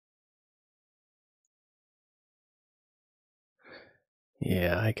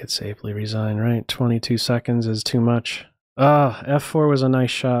 Yeah, I could safely resign, right? 22 seconds is too much. Ah, f4 was a nice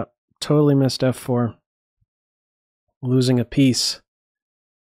shot. Totally missed f4. Losing a piece.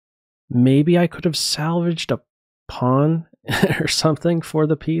 Maybe I could have salvaged a pawn or something for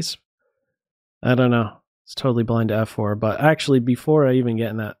the piece. I don't know. It's totally blind to f4, but actually before I even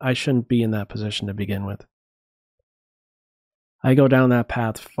get in that, I shouldn't be in that position to begin with. I go down that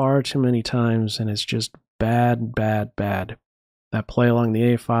path far too many times and it's just bad, bad, bad. That play along the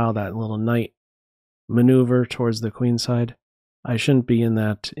a file, that little knight maneuver towards the queen side. I shouldn't be in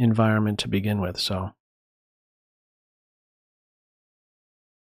that environment to begin with, so.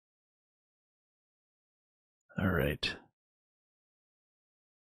 All right.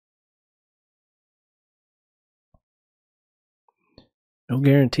 No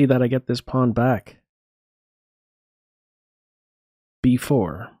guarantee that I get this pawn back.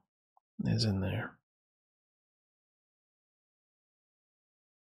 b4 is in there.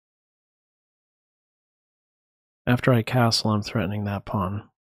 After I castle, I'm threatening that pawn.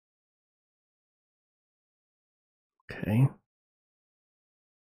 Okay.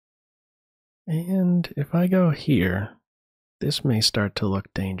 And if I go here, this may start to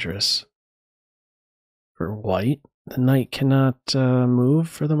look dangerous. For white, the knight cannot move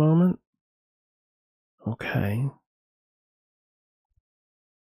for the moment. Okay.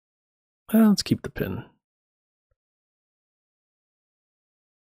 Well, let's keep the pin.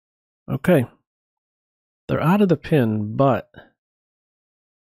 Okay. They're out of the pin, but.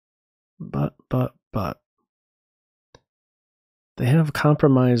 They have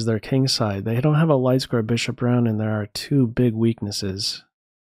compromised their king side. They don't have a light square bishop round, and there are two big weaknesses.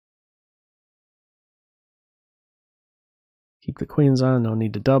 Keep the queens on, no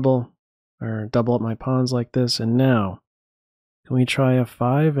need to double, or double up my pawns like this. And now, can we try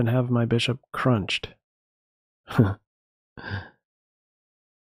f5 and have my bishop crunched? How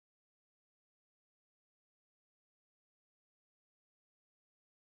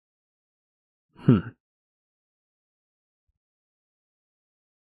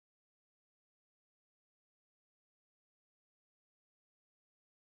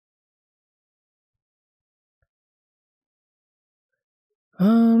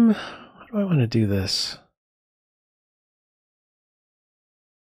do I want to do this?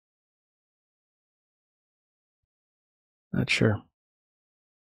 Not sure.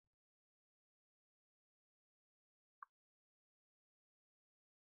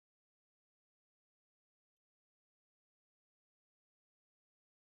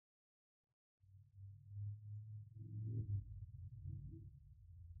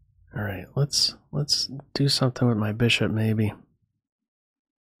 All right, let's do something with my bishop maybe.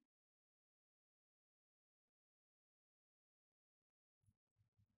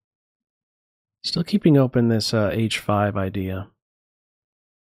 Still keeping open this h5 idea.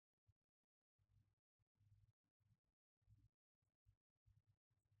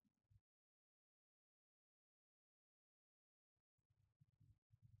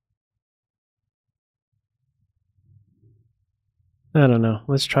 I don't know.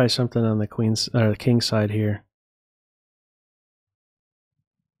 Let's try something on the queen's or the king's side here.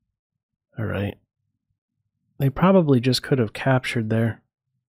 All right. They probably just could have captured there.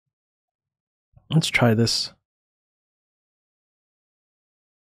 Let's try this.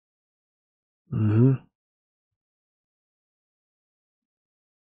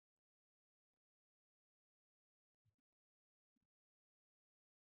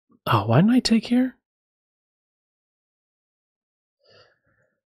 Oh, why didn't I take here?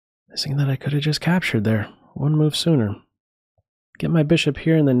 Missing that I could have just captured there. One move sooner. Get my bishop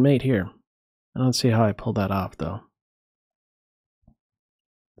here and then mate here. I don't see how I pulled that off, though.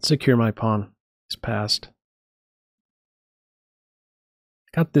 Secure my pawn. He's passed.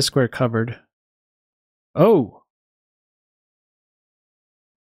 Got this square covered. Oh!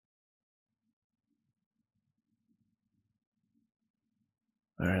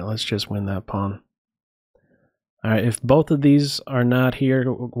 Alright, let's just win that pawn. Alright, if both of these are not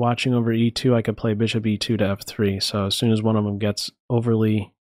here watching over e2, I could play bishop e2 to f3. So as soon as one of them gets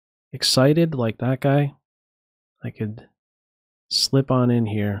overly excited, like that guy, I could slip on in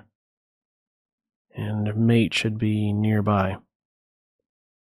here. And mate should be nearby.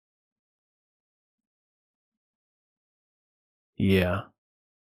 Yeah. I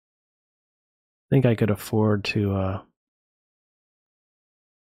think I could afford to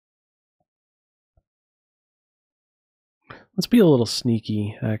let's be a little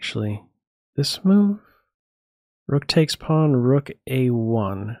sneaky, actually. This move? Rook takes pawn, rook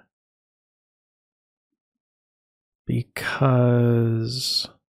a1. Because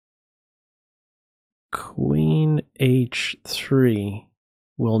queen h3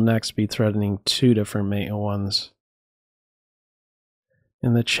 will next be threatening two different mate a1s.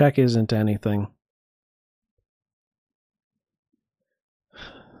 And the check isn't anything.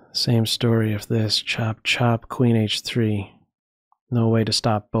 Same story if this, chop, chop, queen h3. No way to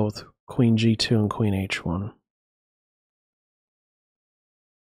stop both queen g2 and queen h1.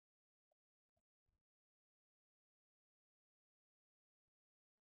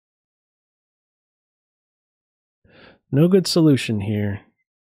 No good solution here,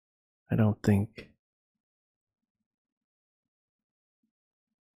 I don't think.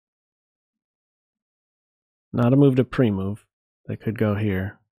 Not a move to pre-move. That could go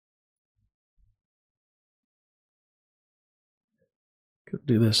here. Could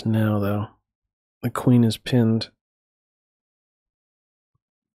do this now, though. The queen is pinned.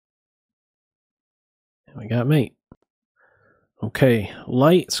 And we got mate. Okay,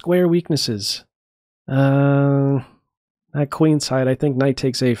 light square weaknesses. That queen side, I think knight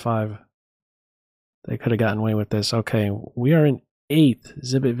takes a5. They could have gotten away with this. Okay, we are in 8th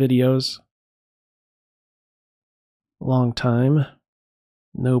Zibit videos. Long time.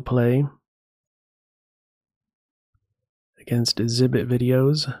 No play. Against Zibit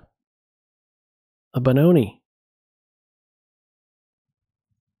videos. A Benoni.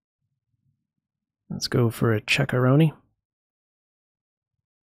 Let's go for a checkaroni.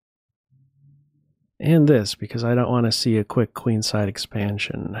 And this, because I don't want to see a quick queenside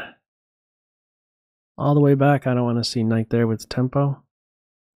expansion. All the way back, I don't want to see knight there with tempo.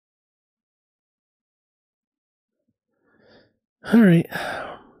 Alright,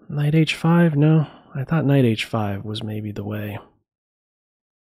 knight h5, no. I thought knight h5 was maybe the way.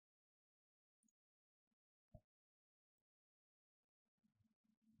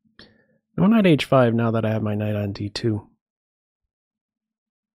 No knight h5 now that I have my knight on d2.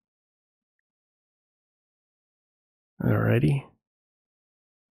 Alrighty.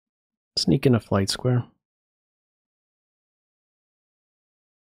 Sneak in a flight square.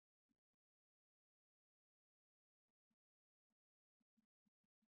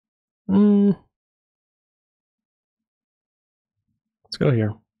 Let's go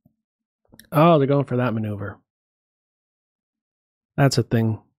here. Oh, they're going for that maneuver. That's a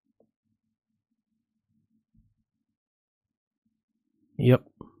thing. Yep.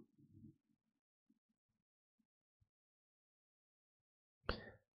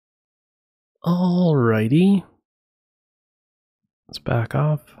 Alrighty. Let's back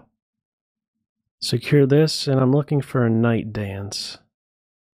off. Secure this, and I'm looking for a knight dance.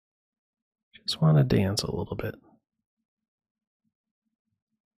 Just want to dance a little bit.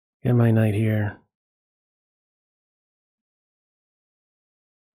 Get my knight here.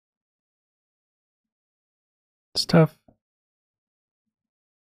 It's tough.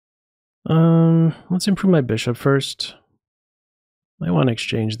 Let's improve my bishop first. I want to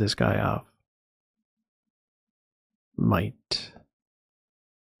exchange this guy off. Might.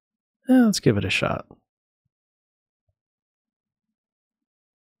 Let's give it a shot.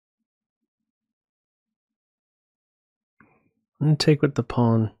 And take with the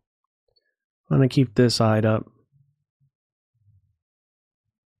pawn. I'm going to keep this eyed up.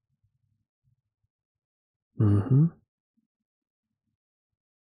 Mm-hmm.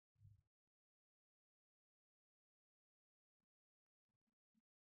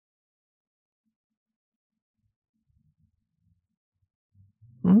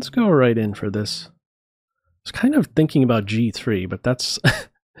 Let's go right in for this. I was kind of thinking about g3, but that's...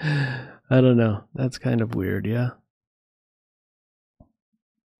 I don't know. That's kind of weird, yeah?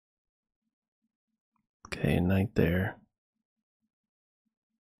 Okay, knight there.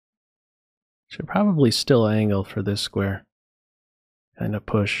 Should probably still angle for this square. Kind of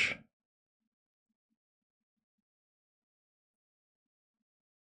push.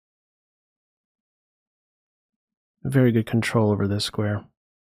 Very good control over this square.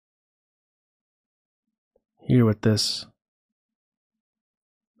 Here with this.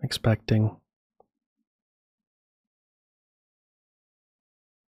 Expecting.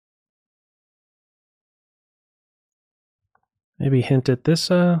 Maybe hint at this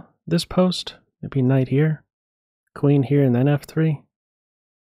this post. Maybe knight here. Queen here and then f3.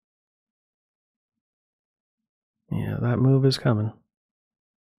 Yeah, that move is coming.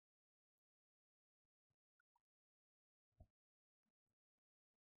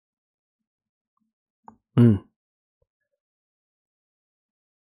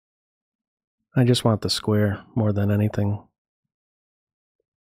 I just want the square more than anything.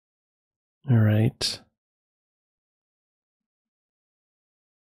 All right.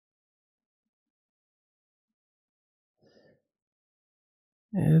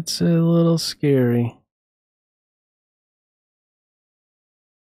 It's a little scary.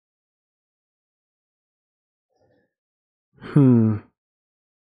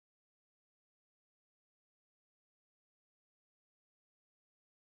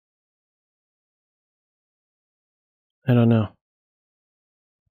 I don't know.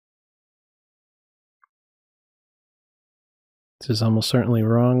 This is almost certainly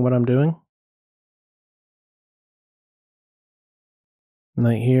wrong what I'm doing.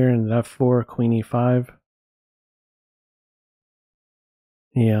 Knight here and f4, queen e5.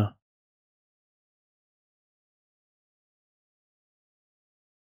 Yeah.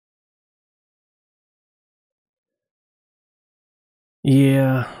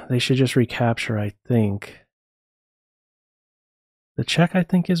 Yeah, they should just recapture, I think. The check, I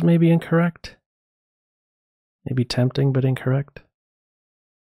think, is maybe incorrect. Maybe tempting, but incorrect.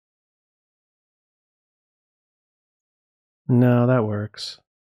 No, that works.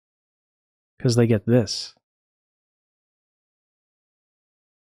 Because they get this.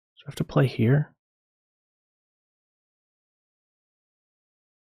 So I have to play here?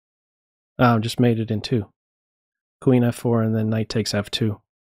 Oh, just made it in 2. Queen f4 and then knight takes f2.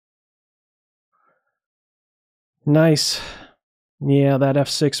 Nice. Yeah, that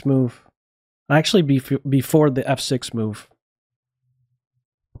f6 move. Actually, before the f6 move,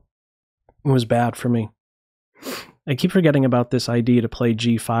 it was bad for me. I keep forgetting about this idea to play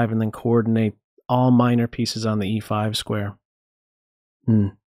g5 and then coordinate all minor pieces on the e5 square.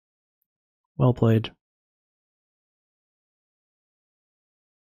 Well played.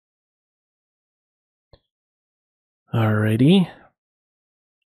 Alrighty.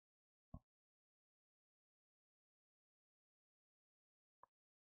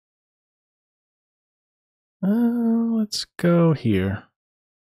 Let's go here.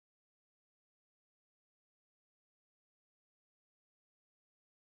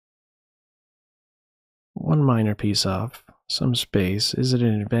 One minor piece off. Some space. Is it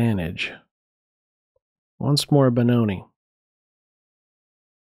an advantage? Once more Benoni.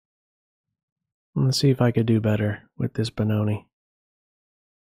 Let's see if I could do better with this Benoni.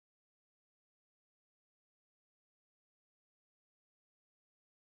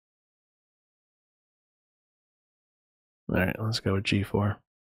 Alright, let's go with g4.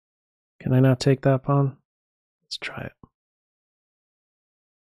 Can I not take that pawn? Let's try it.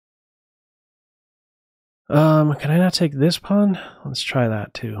 Can I not take this pawn? Let's try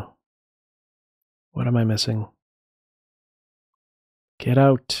that too. What am I missing? Get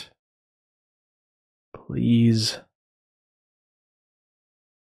out. Please.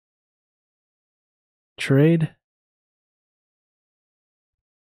 Trade?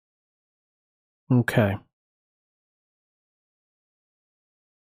 Okay.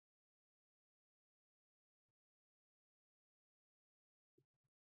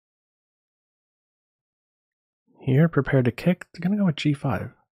 Here, prepare to kick. They're gonna go with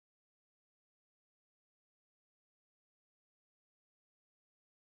g5.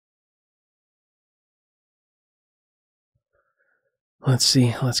 Let's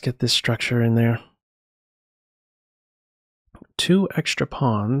see. Let's get this structure in there. 2 extra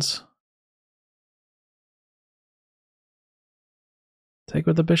pawns. Take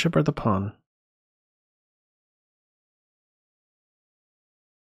with the bishop or the pawn.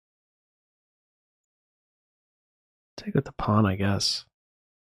 Take with the pawn, I guess.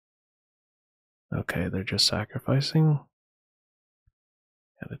 Okay, they're just sacrificing.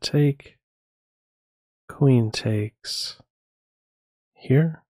 Gotta take. Queen takes.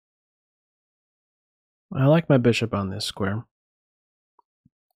 Here. I like my bishop on this square.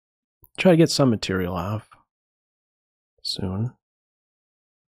 Try to get some material off soon.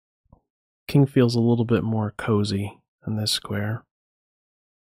 King feels a little bit more cozy on this square.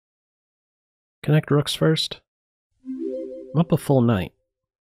 Connect rooks first. I'm up a full knight.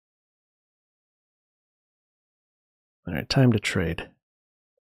 Alright, time to trade.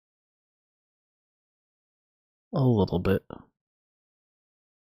 A little bit.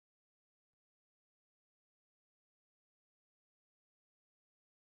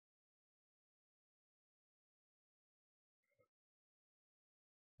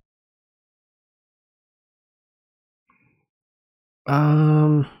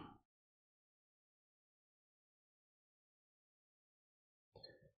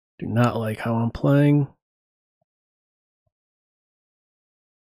 Do not like how I'm playing.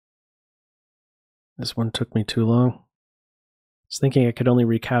 This one took me too long. I was thinking I could only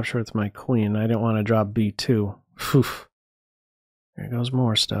recapture with my queen. I didn't want to drop b2. Phew. There goes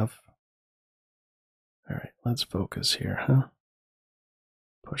more stuff. Alright, let's focus here, huh?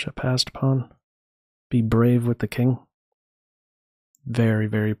 Push a passed pawn. Be brave with the king. Very,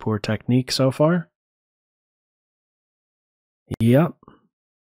 very poor technique so far. Yep.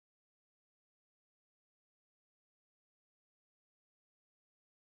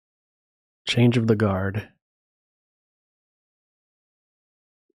 Change of the guard.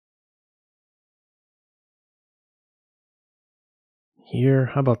 Here,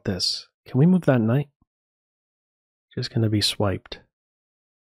 how about this? Can we move that knight? Just gonna be swiped.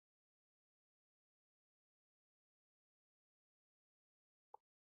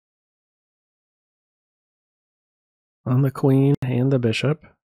 On the queen and the bishop.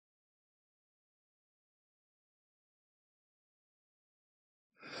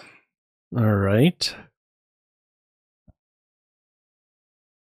 All right.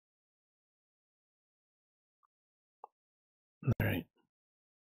 All right.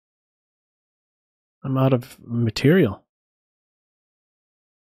 I'm out of material.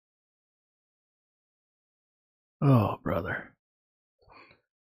 Oh, brother.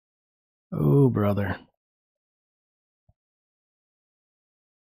 Oh, brother.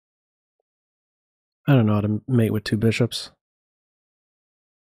 I don't know how to mate with 2 bishops.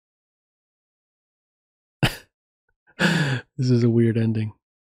 This is a weird ending.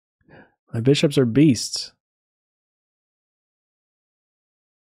 My bishops are beasts.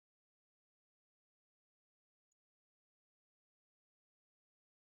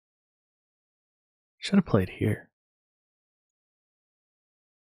 Should have played here.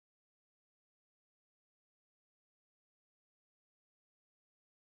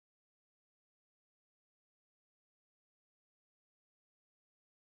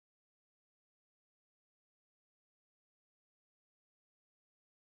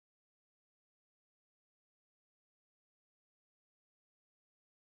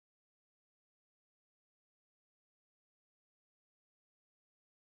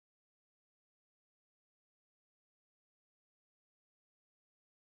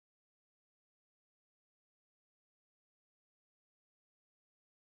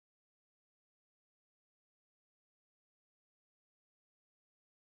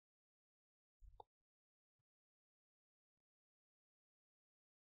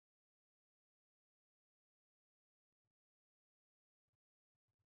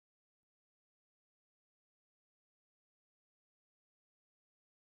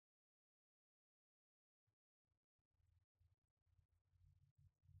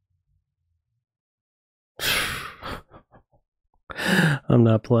 I'm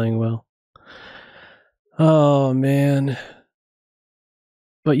not playing well. Oh, man.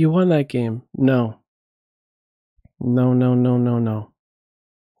 But you won that game. No. No, no, no, no, no.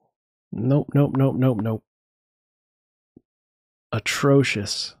 Nope, nope, nope, nope, nope.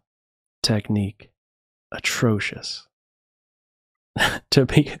 Atrocious technique. Atrocious. to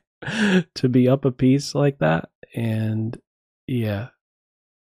be up a piece like that, and yeah,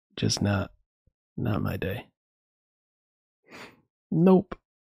 just not my day. Nope.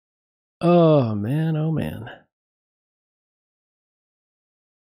 Oh man, oh man.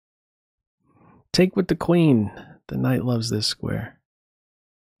 Take with the queen. The knight loves this square.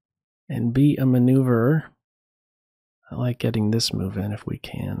 And be a maneuverer. I like getting this move in if we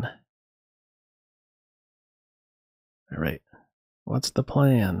can. All right, what's the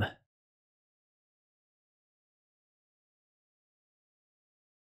plan?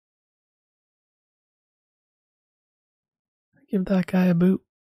 Give that guy a boot.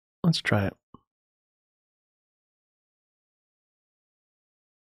 Let's try it.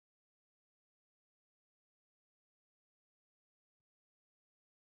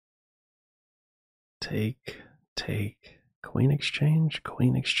 Take. Queen exchange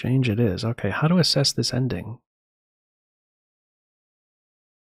it is. Okay, how to assess this ending?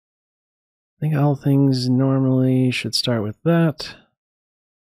 I think all things normally should start with that.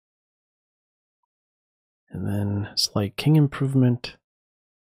 And then slight king improvement.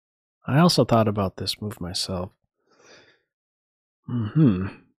 I also thought about this move myself. All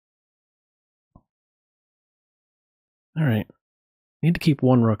right. Need to keep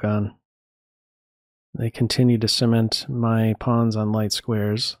one rook on. They continue to cement my pawns on light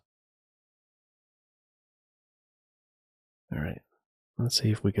squares. All right. Let's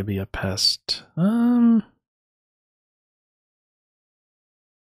see if we could be a pest.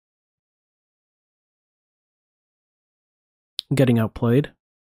 Getting outplayed.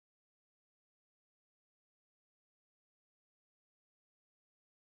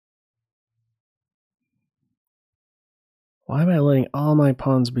 Why am I letting all my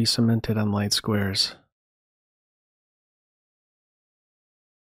pawns be cemented on light squares?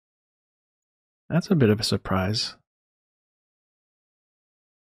 That's a bit of a surprise.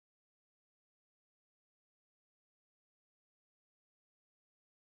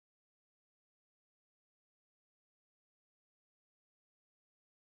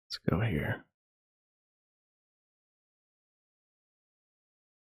 Let's go here.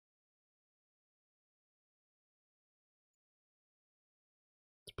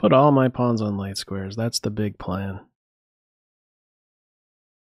 Let's put all my pawns on light squares. That's the big plan.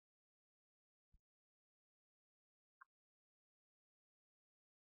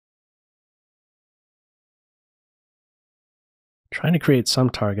 Trying to create some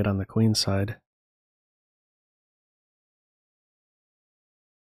target on the queen side.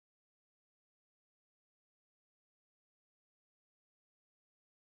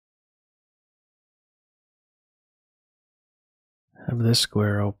 Have this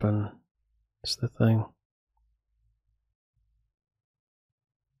square open. That's the thing.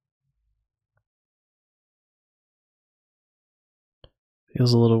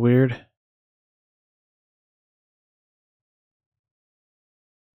 Feels a little weird.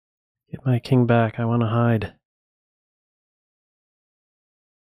 Get my king back. I want to hide.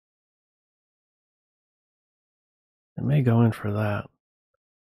 I may go in for that.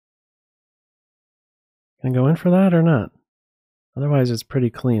 Can I go in for that or not? Otherwise, it's pretty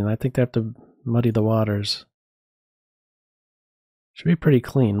clean. I think they have to muddy the waters. Should be pretty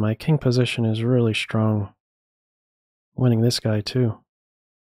clean. My king position is really strong. Winning this guy, too.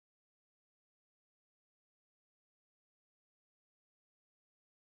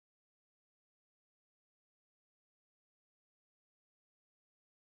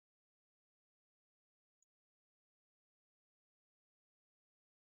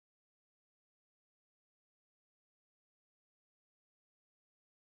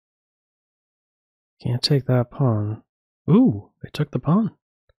 Can't take that pawn. Ooh, they took the pawn.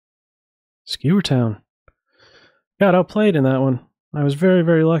 Skewer town. Got outplayed in that one. I was very,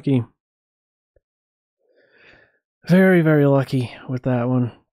 very lucky. Very, very lucky with that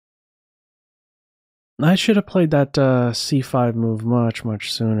one. I should have played that c5 move much,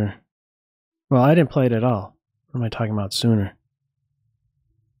 much sooner. Well, I didn't play it at all. What am I talking about sooner?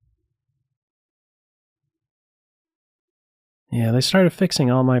 Yeah, they started fixing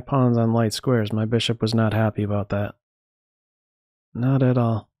all my pawns on light squares. My bishop was not happy about that. Not at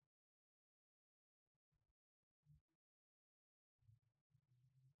all.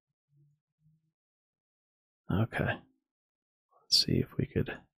 Okay. Let's see if we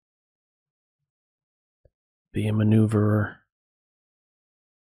could be a maneuverer.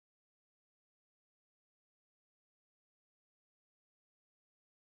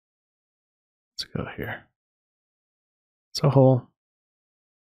 Let's go here. It's a hole.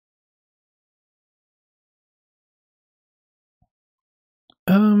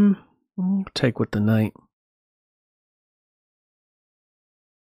 We'll take with the knight.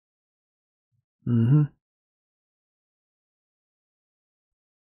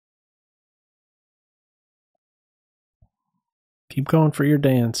 Keep going for your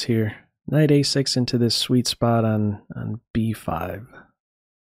dance here. Knight a6 into this sweet spot on b5.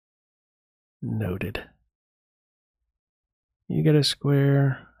 Noted. You get a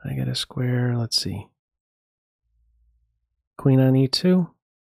square, I get a square. Let's see. Queen on e2.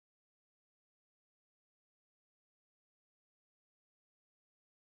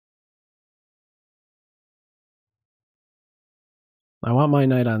 I want my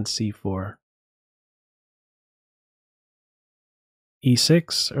knight on c4.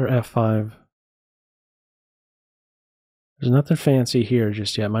 e6 or f5. There's nothing fancy here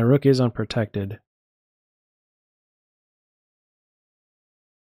just yet. My rook is unprotected.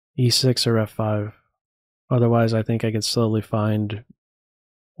 e6 or f5. Otherwise, I think I could slowly find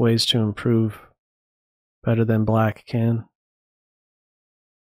ways to improve better than black can.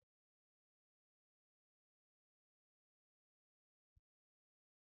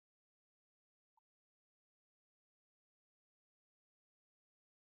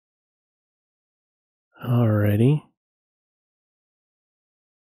 Alrighty.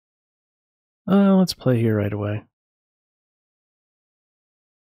 Let's play here right away.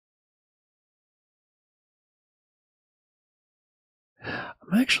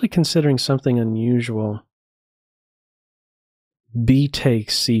 I'm actually considering something unusual. B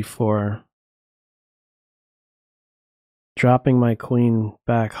takes c4. Dropping my queen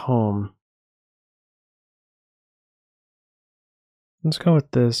back home. Let's go with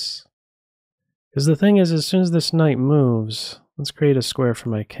this. Because the thing is, as soon as this knight moves, let's create a square for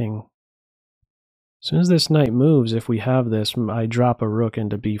my king. As soon as this knight moves, if we have this, I drop a rook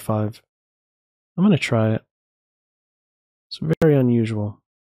into b5. I'm going to try it. It's very unusual.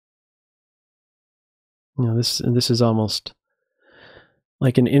 You know, this is almost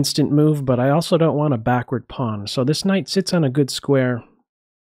like an instant move, but I also don't want a backward pawn. So this knight sits on a good square.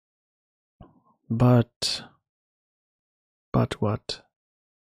 But what?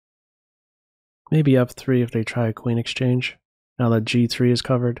 Maybe f3 if they try a queen exchange, now that g3 is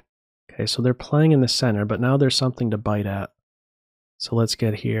covered. Okay, so they're playing in the center, but now there's something to bite at. So let's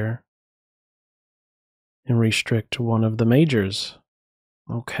get here and restrict one of the majors.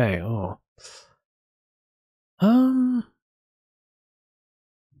 Okay, oh.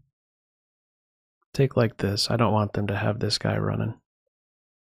 Take like this. I don't want them to have this guy running.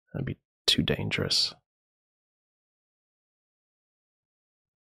 That'd be too dangerous.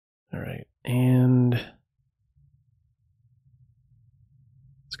 All right, and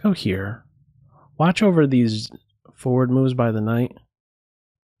let's go here. Watch over these forward moves by the knight.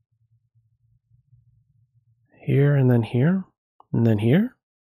 Here, and then here, and then here.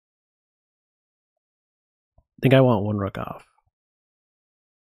 I think I want one rook off.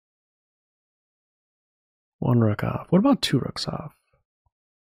 One rook off. What about two rooks off?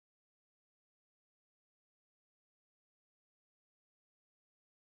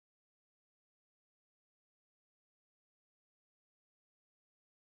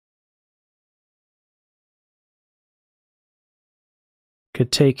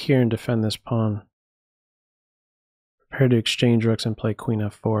 Could take here and defend this pawn. Prepare to exchange rooks and play queen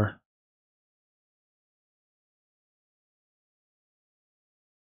f4.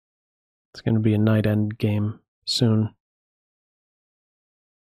 It's going to be a knight end game soon.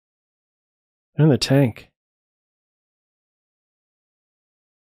 They're in the tank.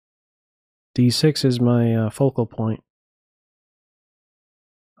 d6 is my focal point.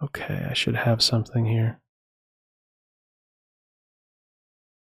 Okay, I should have something here.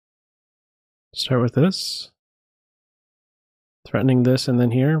 Start with this. Threatening this and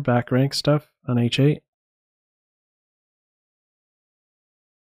then here, back rank stuff on h8.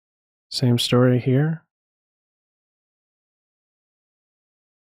 Same story here.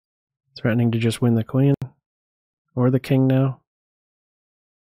 Threatening to just win the queen or the king now.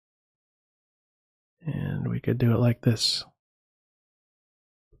 And we could do it like this.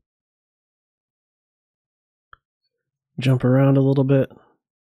 Jump around a little bit.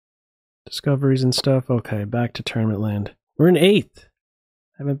 Discoveries and stuff. Okay, back to tournament land. We're in 8th.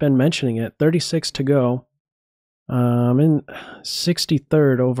 Haven't been mentioning it. 36 to go. I'm in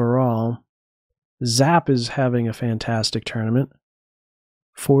 63rd overall. Zap is having a fantastic tournament.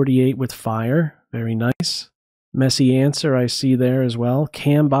 48 with fire. Very nice. Messy Answer I see there as well.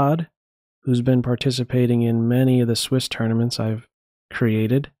 Cambod, who's been participating in many of the Swiss tournaments I've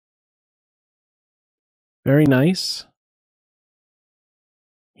created. Very nice.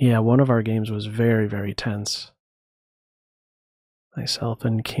 Yeah, one of our games was very, very tense. Myself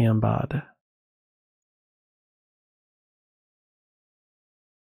and Cambod.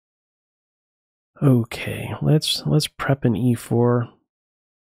 Okay, let's prep an e4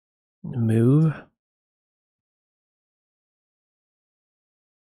 move.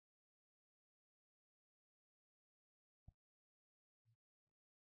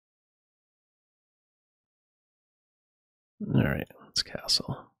 All right, let's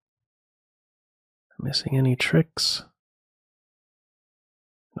castle. Missing any tricks?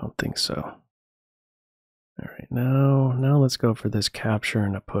 don't think so. All right, now let's go for this capture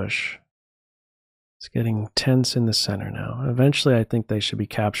and a push. It's getting tense in the center now. Eventually, I think they should be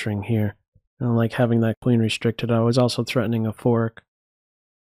capturing here. And like having that queen restricted, I was also threatening a fork.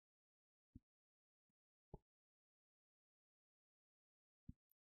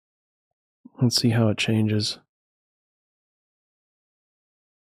 Let's see how it changes.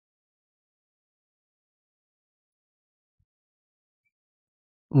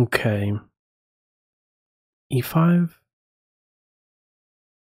 Okay. E5?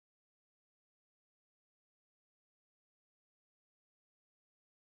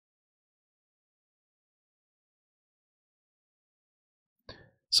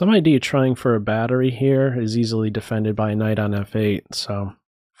 Some idea trying for a battery here is easily defended by a knight on f8, so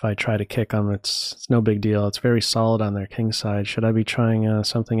if I try to kick them, it's no big deal. It's very solid on their king side. Should I be trying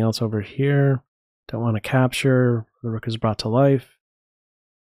something else over here? Don't want to capture. The rook is brought to life.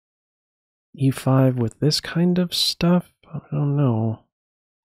 E5 with this kind of stuff? I don't know.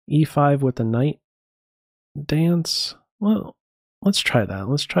 E5 with the knight dance? Well, let's try that.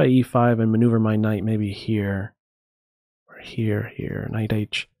 Let's try E5 and maneuver my knight maybe here. Or here. Knight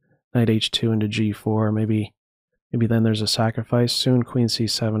H2 into G4. Maybe then there's a sacrifice. Soon Queen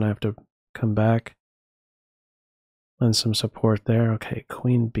C7, I have to come back. Lend some support there. Okay,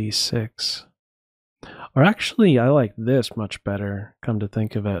 Queen B6. Or actually, I like this much better, come to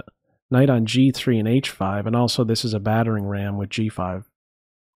think of it. Knight on G3 and H5, and also this is a battering ram with G5.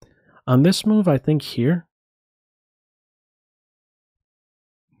 On this move, I think here.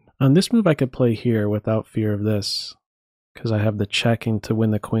 On this move, I could play here without fear of this, because I have the checking to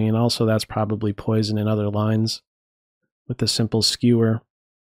win the queen. Also, that's probably poison in other lines with the simple skewer.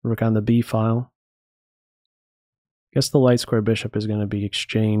 Rook on the B file. I guess the light square bishop is going to be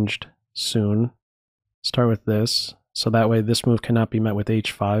exchanged soon. Start with this, so that way this move cannot be met with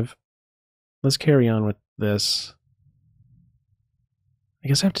H5. Let's carry on with this. I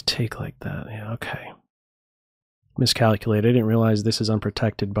guess I have to take like that. Yeah, okay. Miscalculated. I didn't realize this is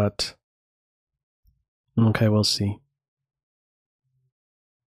unprotected, but okay, we'll see.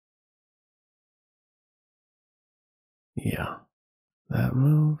 Yeah, that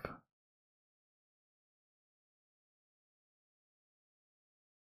move.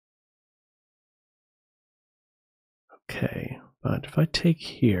 Okay, but if I take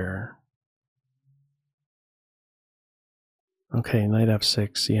here. Okay, knight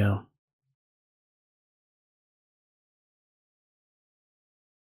f6, yeah.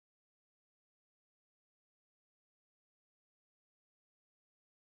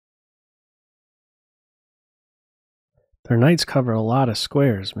 Their knights cover a lot of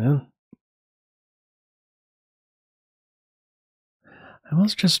squares, man.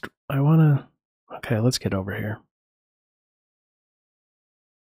 I wanna, okay, let's get over here.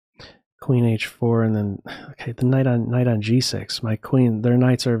 Queen h4, and then, okay, the knight on g6. My queen, their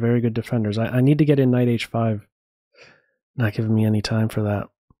knights are very good defenders. I need to get in knight h5. Not giving me any time for that.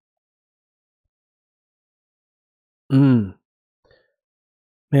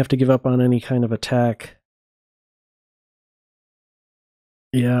 May have to give up on any kind of attack.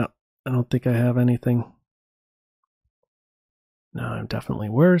 Yeah, I don't think I have anything. No, I'm definitely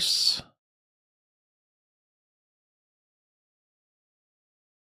worse.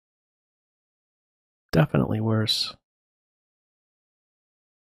 Definitely worse.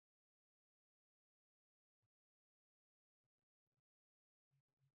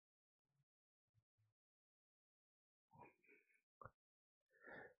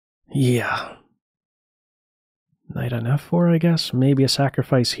 Yeah. Knight on f4, I guess. Maybe a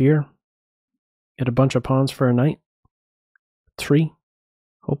sacrifice here. Get a bunch of pawns for a knight. 3,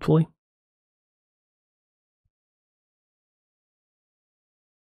 hopefully.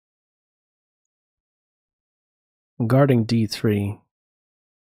 I'm guarding d3.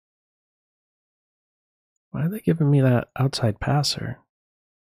 Why are they giving me that outside passer?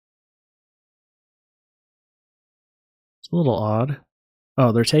 It's a little odd.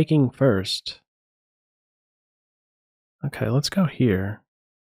 Oh, they're taking first. Okay, let's go here.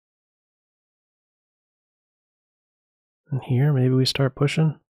 And here, maybe we start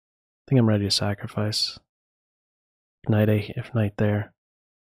pushing. I think I'm ready to sacrifice. Knight A, if knight there.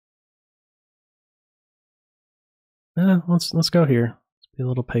 Let's go here. Let's be a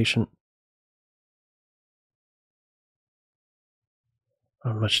little patient.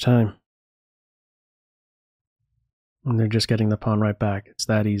 Not much time. And they're just getting the pawn right back. It's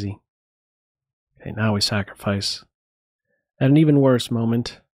that easy. Okay, now we sacrifice. At an even worse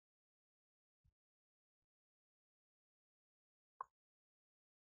moment.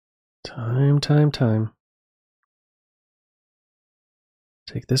 Time.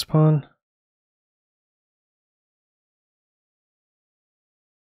 Take this pawn.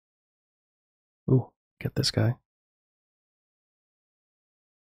 Ooh, get this guy.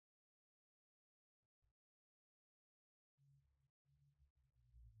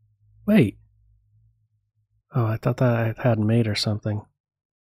 Wait. Oh, I thought that I had mate or something.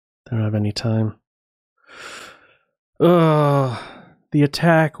 Don't have any time. Oh, the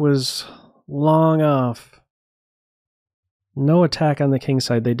attack was long off. No attack on the king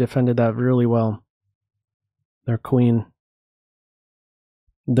side. They defended that really well. Their queen.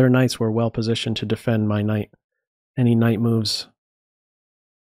 Their knights were well positioned to defend my knight. Any knight moves.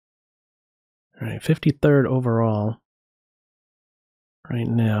 All right, 53rd overall. Right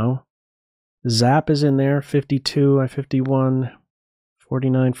now. Zap is in there, 52, I 51,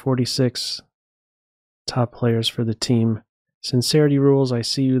 49, 46. Top players for the team. Sincerity Rules, I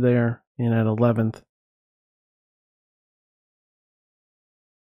see you there, and at 11th.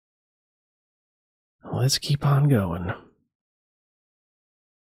 Let's keep on going.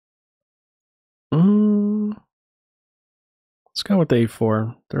 Let's go with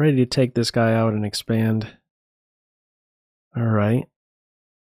A4. They're ready to take this guy out and expand. All right.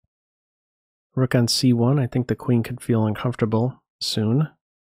 Rook on C1. I think the queen could feel uncomfortable soon.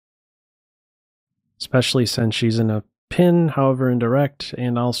 Especially since she's in a pin, however indirect,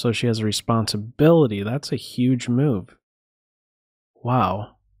 and also she has a responsibility. That's a huge move.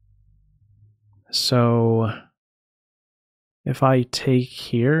 Wow. So if I take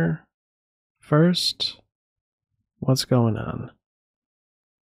here first, what's going on?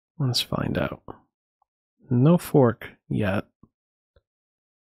 Let's find out. No fork yet.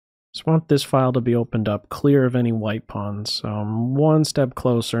 Just want this file to be opened up, clear of any white pawns. So I'm one step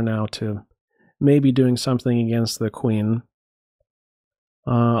closer now to maybe doing something against the queen.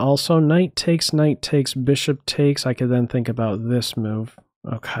 Also, knight takes, bishop takes. I could then think about this move.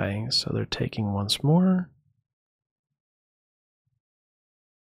 Okay, so they're taking once more.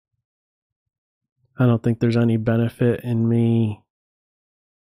 I don't think there's any benefit in me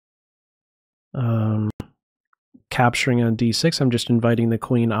capturing on d6. I'm just inviting the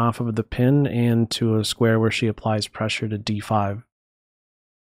queen off of the pin and to a square where she applies pressure to d5.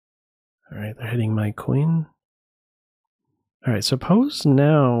 All right, they're hitting my queen. All right, suppose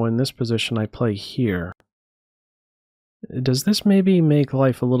now in this position I play here. Does this maybe make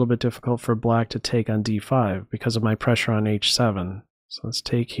life a little bit difficult for black to take on d5 because of my pressure on h7? So let's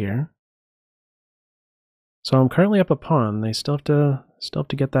take here. So I'm currently up a pawn. They still have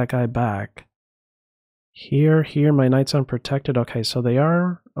to get that guy back. Here, my knight's unprotected. Okay, so they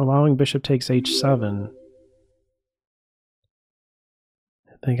are allowing bishop takes h7.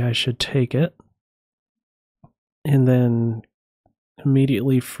 I think I should take it. And then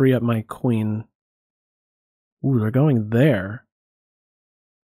immediately free up my queen. Ooh, they're going there.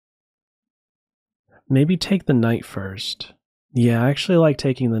 Maybe take the knight first. Yeah, I actually like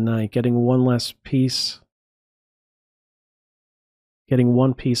taking the knight, getting one less piece. Getting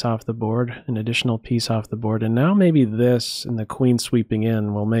one piece off the board, an additional piece off the board. And now maybe this and the queen sweeping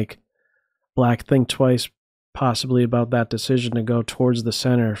in will make black think twice possibly about that decision to go towards the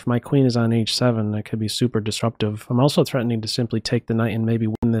center. If my queen is on h7, that could be super disruptive. I'm also threatening to simply take the knight and maybe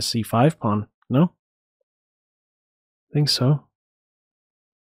win this c5 pawn. No? I think so.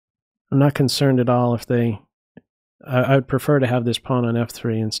 I'm not concerned at all if they... I would prefer to have this pawn on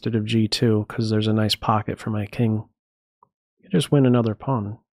f3 instead of g2 because there's a nice pocket for my king. You just win another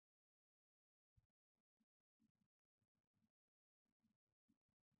pawn.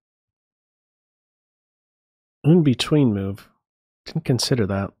 In between move. Didn't consider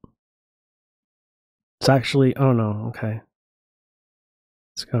that. It's actually... Oh no, okay.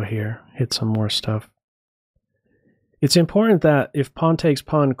 Let's go here. Hit some more stuff. It's important that if pawn takes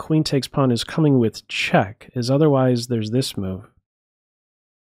pawn, queen takes pawn is coming with check, as otherwise there's this move.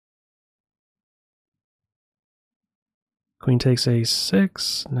 Queen takes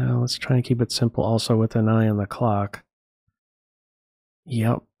a6. Now let's try and keep it simple also with an eye on the clock.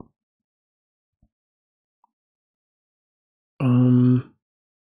 Yep.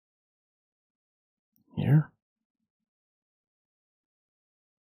 Here.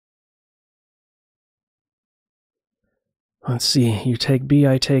 Let's see, you take B,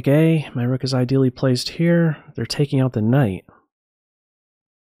 I take A. My rook is ideally placed here. They're taking out the knight.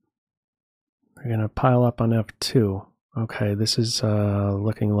 They're going to pile up on F2. Okay, this is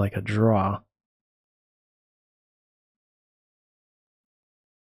looking like a draw.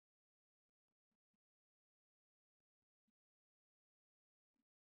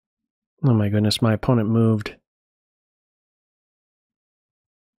 Oh my goodness, my opponent moved.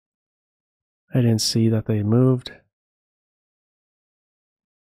 I didn't see that they moved.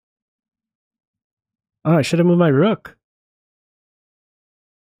 Oh, I should have moved my rook.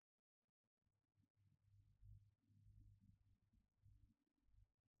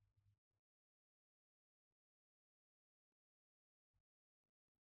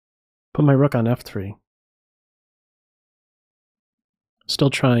 Put my rook on f3. Still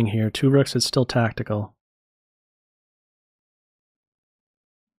trying here. 2 rooks, it's still tactical.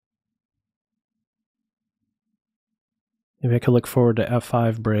 Maybe I could look forward to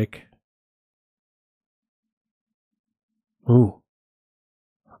f5 break. Ooh.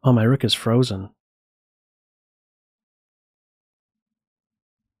 Oh, my rook is frozen.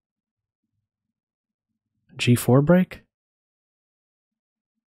 G4 break?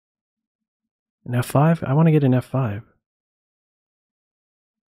 An f5? I want to get an f5.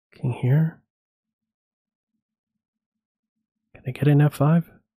 King here? Can I get an f5?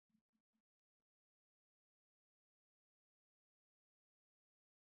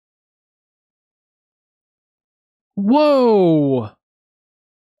 Whoa!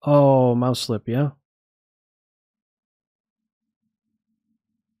 Oh, mouse slip, yeah?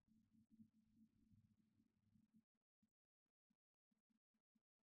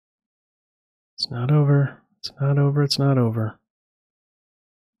 It's not over. It's not over. It's not over.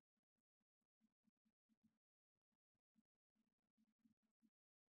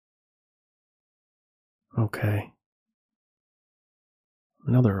 Okay.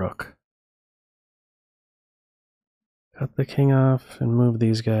 Another rook. Cut the king off and move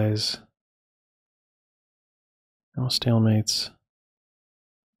these guys. No stalemates.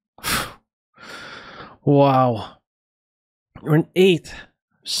 Wow. We're in 8th.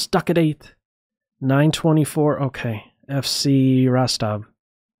 Stuck at 8th. 924. Okay. FC Rostov.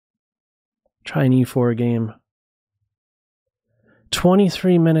 Try an e4 game.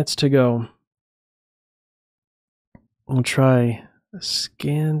 23 minutes to go. We'll try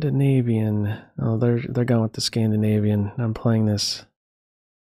Scandinavian. Oh, they're going with the Scandinavian. I'm playing this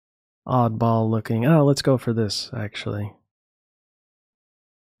oddball looking. Oh, let's go for this, actually.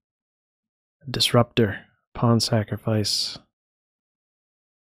 Disruptor. Pawn sacrifice.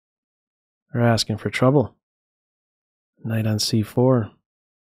 They're asking for trouble. Knight on c4.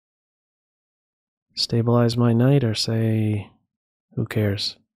 Stabilize my knight or say, who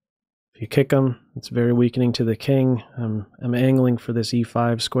cares? If you kick him, it's very weakening to the king. I'm angling for this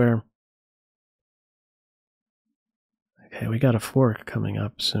e5 square. Okay, we got a fork coming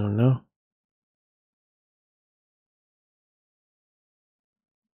up soon, no?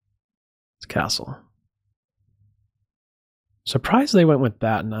 It's castle. Surprised they went with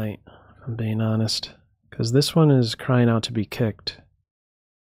that knight, if I'm being honest. Because this one is crying out to be kicked.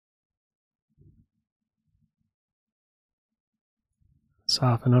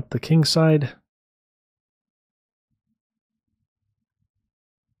 Soften up the king side.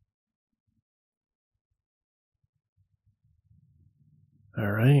 All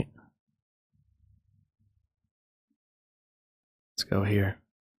right. Let's go here.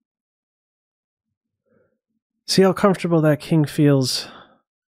 See how comfortable that king feels.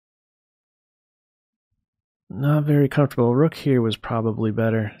 Not very comfortable. Rook here was probably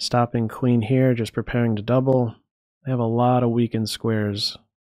better. Stopping queen here, just preparing to double. They have a lot of weakened squares.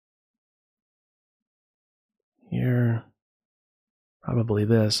 Here, probably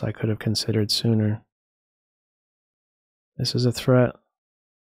this I could have considered sooner. This is a threat.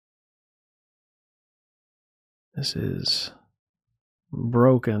 This is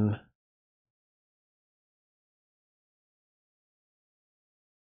broken.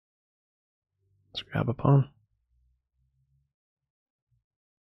 Let's grab a pawn.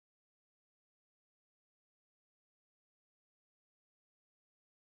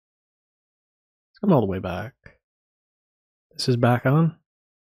 Let's come all the way back. This is back on.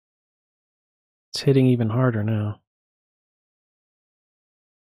 It's hitting even harder now.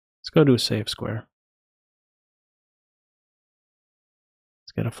 Let's go to a safe square.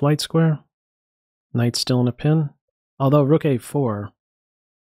 Let's get a flight square. Knight's still in a pin. Although rook a4.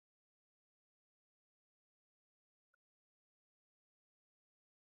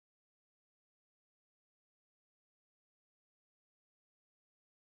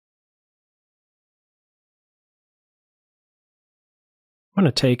 I'm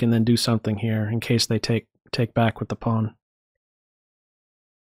going to take and then do something here in case they take back with the pawn.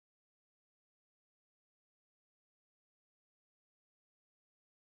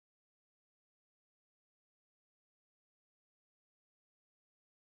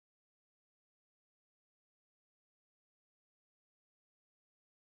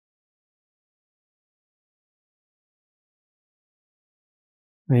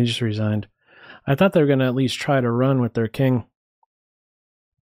 And he just resigned. I thought they were going to at least try to run with their king.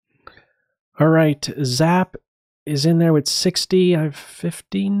 All right, Zap is in there with 60. I have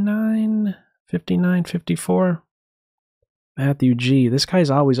 59, 59, 54. Matthew G. This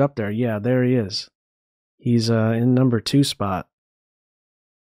guy's always up there. Yeah, there he is. He's in number 2 spot.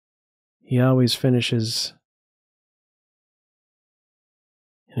 He always finishes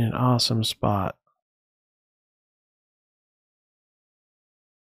in an awesome spot.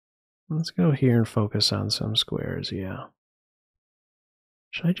 Let's go here and focus on some squares, yeah.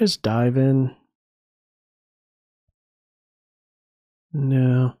 Should I just dive in?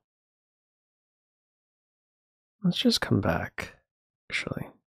 No. Let's just come back, actually.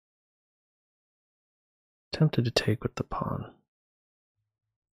 Tempted to take with the pawn.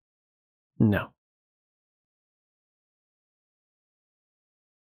 No.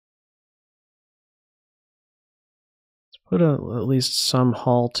 Let's put at least some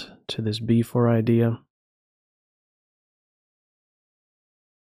halt to this b4 idea.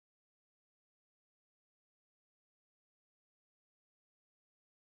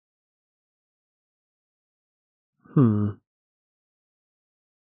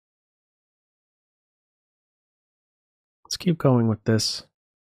 Let's keep going with this.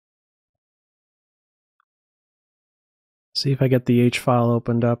 See if I get the H file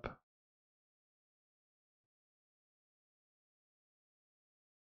opened up.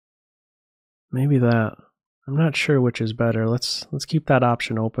 Maybe that. I'm not sure which is better. Let's keep that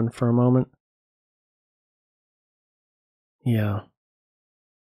option open for a moment. Yeah.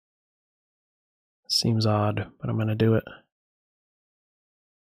 Seems odd, but I'm going to do it.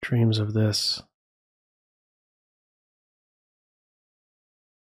 Dreams of this.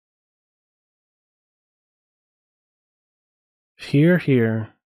 Here.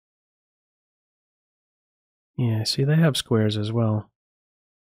 Yeah, see, they have squares as well.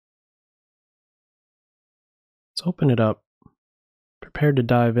 Let's open it up. Prepared to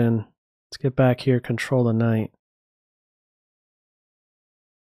dive in. Let's get back here, control the knight.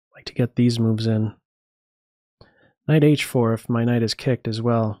 Like to get these moves in. Knight h4 if my knight is kicked as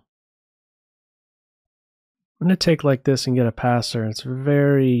well. I'm going to take like this and get a passer. It's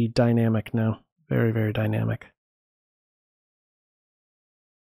very dynamic now. Very, very dynamic.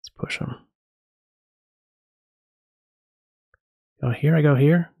 Let's push him. Go here, I go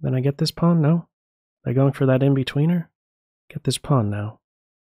here. Then I get this pawn? No? They're going for that in-betweener? Get this pawn now.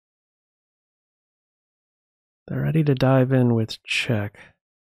 They're ready to dive in with check.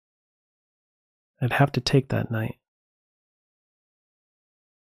 I'd have to take that knight.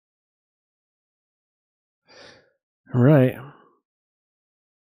 Right.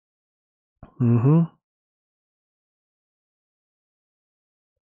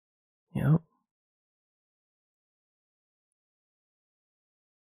 Yep.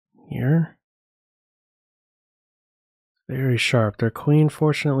 Here. Very sharp. Their queen,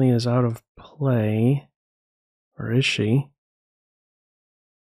 fortunately, is out of play. Or is she?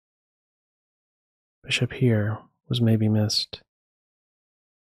 Bishop here was maybe missed.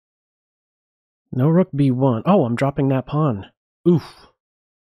 No rook b1. Oh, I'm dropping that pawn. Oof.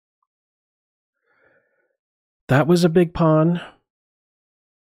 That was a big pawn.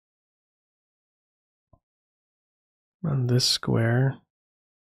 On this square.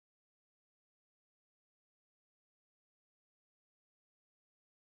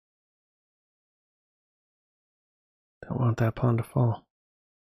 Don't want that pawn to fall.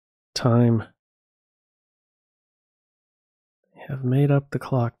 Time. They have made up the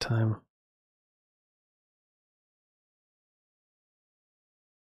clock time.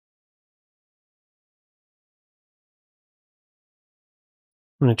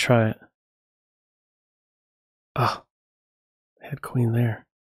 I'm going to try it. Oh, I had queen there.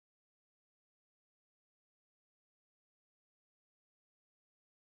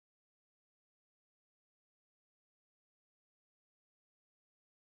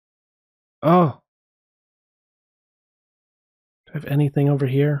 Oh. Do I have anything over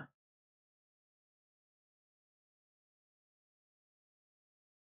here?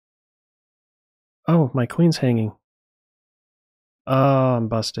 Oh, my queen's hanging. Oh, I'm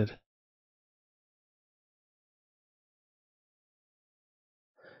busted.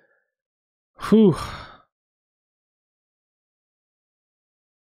 Whew.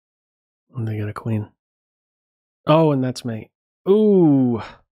 And they get a queen. Oh, and that's mate. Ooh.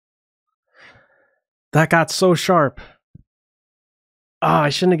 That got so sharp. Oh, I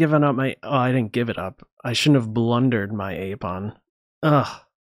shouldn't have given up my... Oh, I didn't give it up. I shouldn't have blundered my A pawn. Ugh.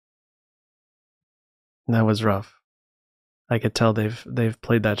 That was rough. I could tell they've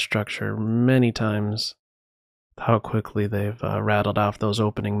played that structure many times. How quickly they've rattled off those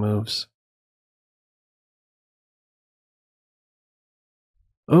opening moves.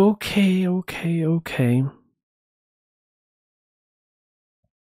 Okay, okay, okay.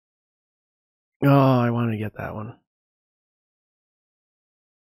 Oh, I wanted to get that one.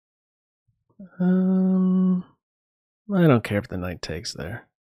 I don't care if the knight takes there.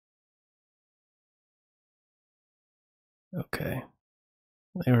 Okay.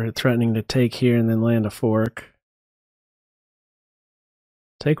 They were threatening to take here and then land a fork.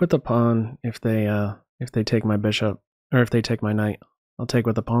 Take with the pawn if they take my bishop, or if they take my knight. I'll take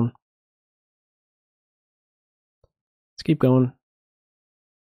with the pawn. Let's keep going.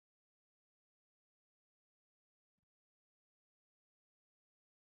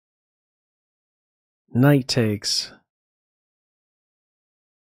 Knight takes.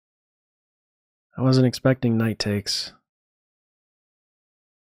 I wasn't expecting knight takes.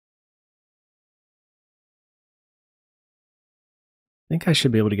 I think I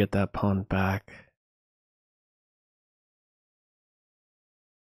should be able to get that pawn back.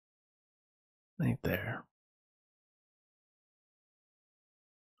 Right there.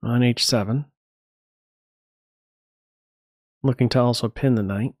 On h7. Looking to also pin the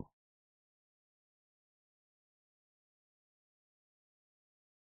knight.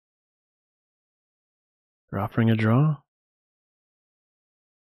 They're offering a draw.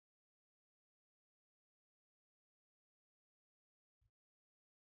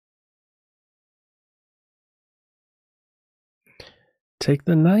 Take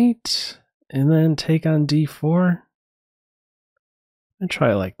the knight, and then take on d4. And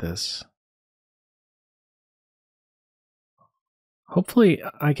try it like this. Hopefully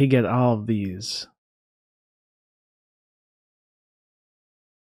I could get all of these.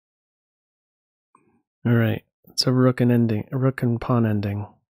 Alright, it's a rook and pawn ending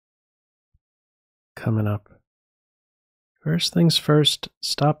coming up. First things first,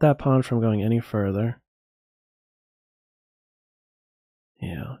 stop that pawn from going any further.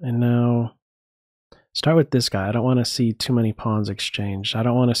 Yeah, and now start with this guy. I don't want to see too many pawns exchanged. I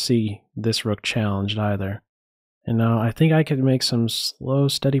don't want to see this rook challenged either. And now I think I could make some slow,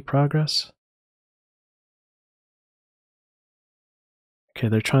 steady progress. Okay,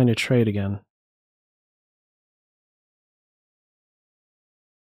 they're trying to trade again.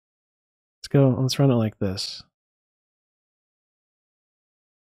 Let's go, let's run it like this.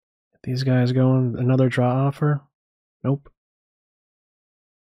 Get these guys going. Another draw offer? Nope.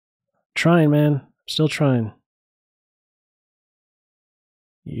 Trying, man. I'm still trying.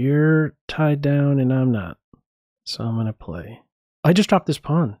 You're tied down and I'm not. So I'm going to play. I just dropped this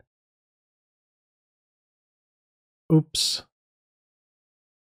pawn. Oops.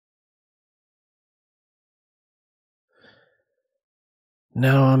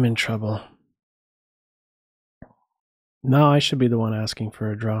 Now I'm in trouble. Now I should be the one asking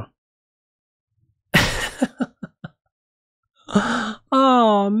for a draw.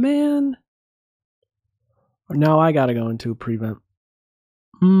 Oh, man. Now I gotta go into prevent.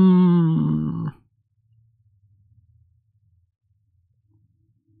 I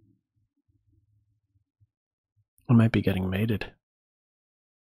might be getting mated.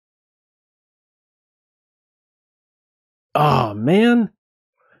 Oh, man.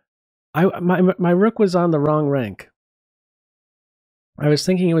 My rook was on the wrong rank. I was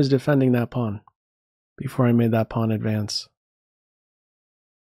thinking it was defending that pawn before I made that pawn advance.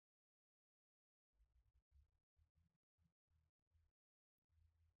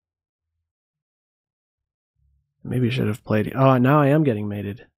 Maybe I should have played. Oh, now I am getting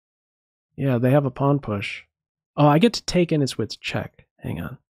mated. Yeah, they have a pawn push. Oh, I get to take and it's with check. Hang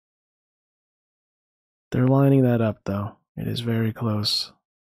on. They're lining that up, though. It is very close.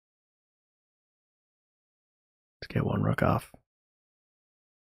 Let's get one rook off.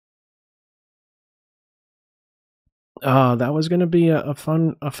 Oh, that was going to be a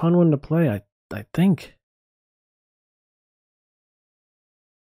fun one to play, I think.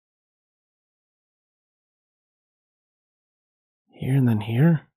 Here and then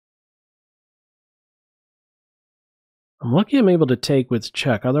here. I'm lucky I'm able to take with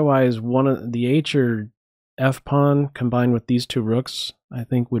check. Otherwise, one of the H or F pawn combined with these two rooks, I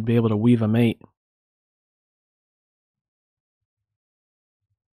think would be able to weave a mate.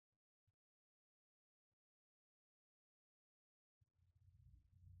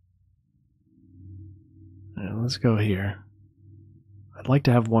 Yeah, let's go here. I'd like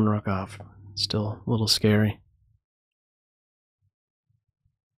to have one rook off. Still a little scary.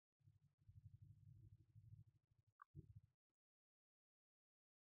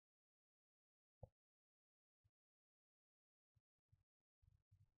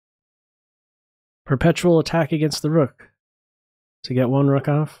 Perpetual attack against the rook. To get one rook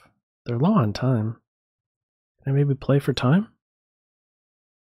off. They're low on time. Can I maybe play for time?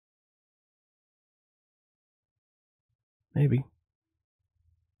 Maybe.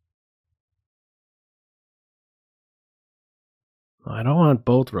 I don't want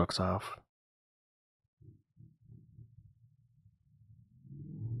both rooks off.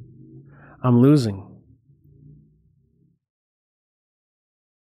 I'm losing.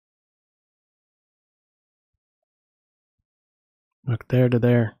 Look, there to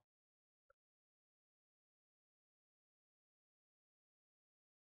there.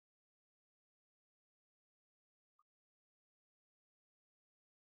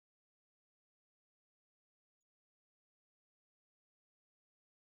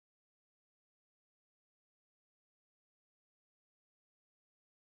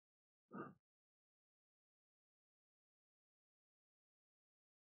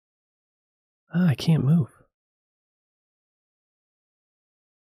 Ah, I can't move.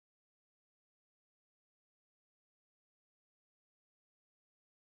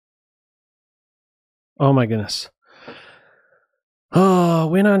 Oh my goodness. Oh,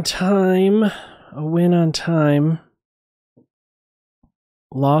 win on time. A win on time.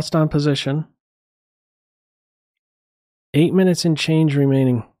 Lost on position. 8 minutes and change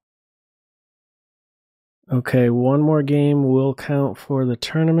remaining. Okay, one more game will count for the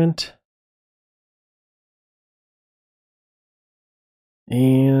tournament.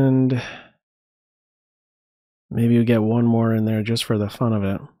 And maybe we get one more in there just for the fun of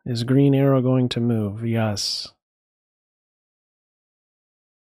it. Is green arrow going to move? Yes.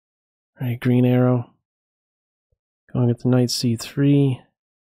 All right, green arrow. Going at the knight c3.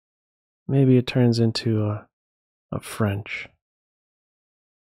 Maybe it turns into a French.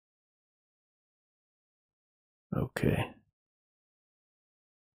 Okay.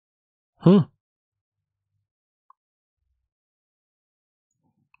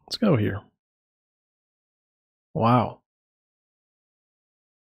 Let's go here. Wow.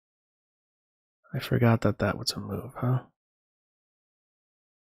 I forgot that that was a move, huh?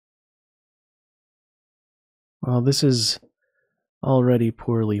 Well, this is already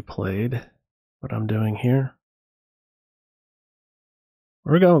poorly played, what I'm doing here.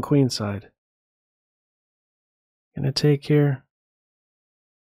 We're going queenside. Gonna take here.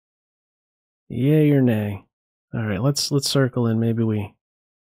 Yay or nay? All right, let's circle in. Maybe we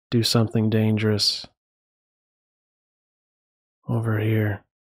do something dangerous over here.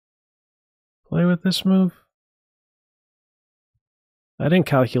 Play with this move. I didn't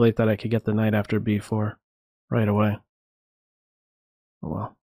calculate that I could get the knight after b4 right away. Oh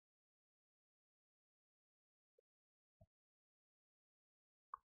well.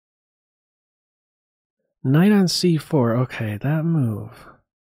 Knight on c4. Okay, that move.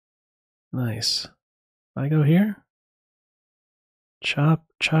 Nice. I go here. Chop,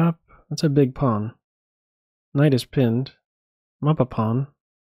 chop. That's a big pawn. Knight is pinned. I'm up a pawn.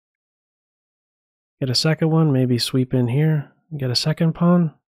 Get a second one, maybe sweep in here. Get a second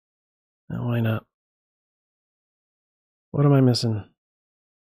pawn. No, why not? What am I missing?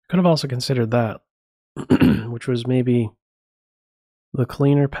 Could have also considered that, which was maybe the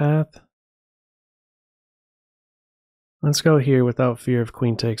cleaner path. Let's go here without fear of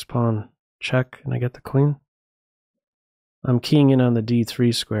queen takes pawn. Check, and I get the queen. I'm keying in on the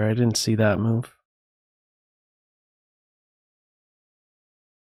d3 square. I didn't see that move.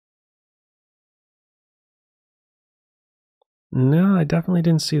 No, I definitely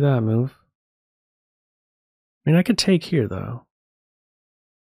didn't see that move. I mean, I could take here, though.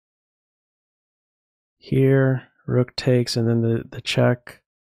 Here, rook takes, and then the check.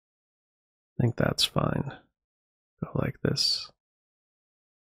 I think that's fine. Go like this.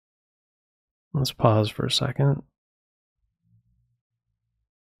 Let's pause for a second.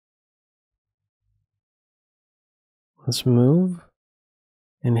 Let's move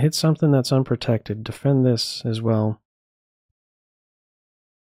and hit something that's unprotected. Defend this as well.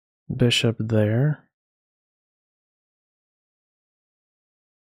 Bishop there.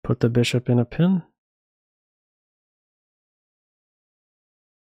 Put the bishop in a pin.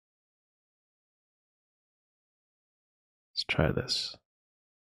 Let's try this.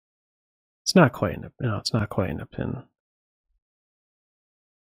 It's not quite in a, no, it's not quite in a pin.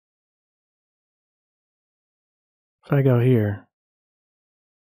 If I go here,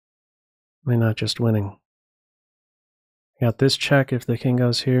 am I not just winning? I got this check if the king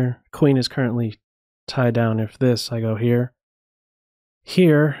goes here. Queen is currently tied down if this, I go here.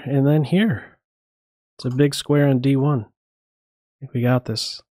 Here, and then here. It's a big square on d1. I think we got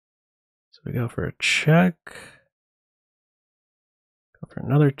this. So we go for a check. Go for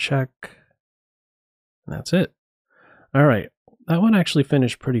another check. And that's it. All right. That one actually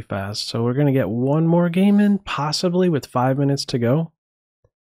finished pretty fast. So we're going to get one more game in, possibly with 5 minutes to go.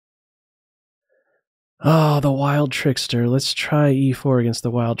 Oh, the wild trickster. Let's try e4 against the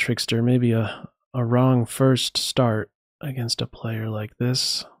wild trickster. Maybe a wrong first start against a player like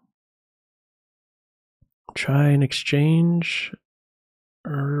this. Try an exchange.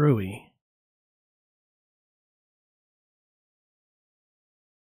 Rui.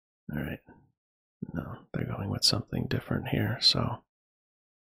 All right. No, they're going with something different here, so.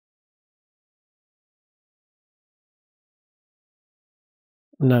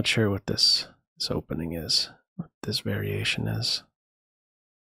 I'm not sure what this opening is, what this variation is.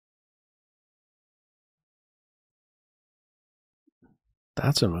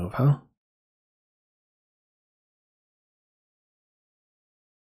 That's a move, huh?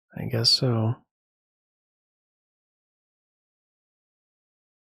 I guess so.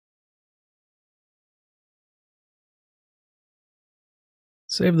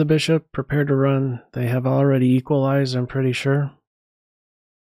 Save the bishop, prepare to run. They have already equalized, I'm pretty sure.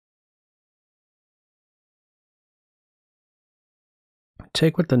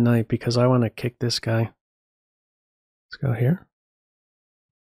 Take with the knight because I want to kick this guy. Let's go here.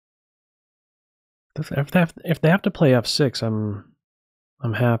 If they have to play f6,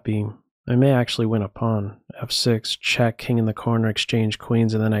 I'm happy. I may actually win a pawn. f6, check, king in the corner, exchange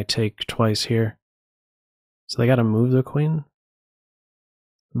queens, and then I take twice here. So they got to move the queen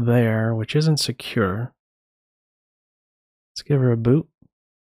there, which isn't secure. Let's give her a boot.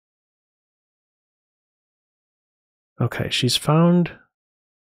 Okay, she's found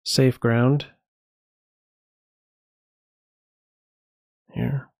safe ground.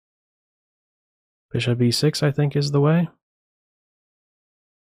 Here. Bishop e6, I think, is the way.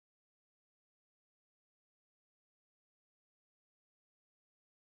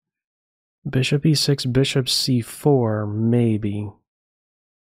 Bishop e6, bishop c4, maybe.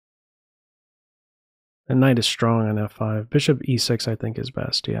 And knight is strong on f5. Bishop e6, I think, is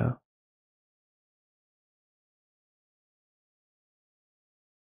best, yeah.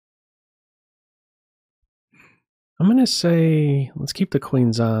 I'm going to say, let's keep the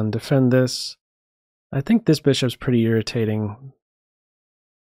queens on, defend this. I think this bishop's pretty irritating.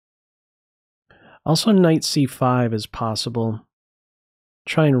 Also, knight c5 is possible.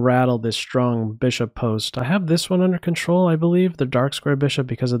 Try and rattle this strong bishop post. I have this one under control, I believe, the dark square bishop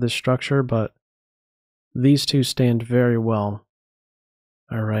because of this structure, but these two stand very well.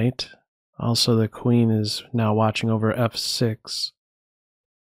 All right. Also, the queen is now watching over f6.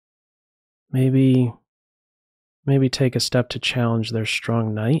 Maybe take a step to challenge their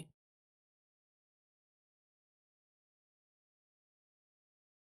strong knight.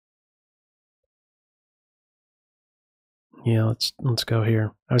 Yeah, let's go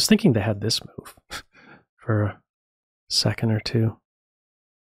here. I was thinking they had this move for a second or two.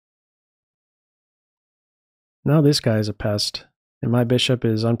 Now this guy's a pest, and my bishop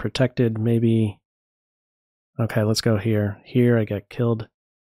is unprotected. Maybe. Okay, let's go here. Here I get killed.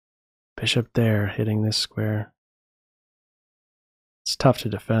 Bishop there, hitting this square. It's tough to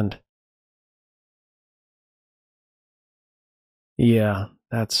defend. Yeah,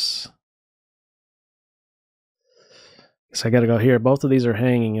 that's. Guess I gotta go here. Both of these are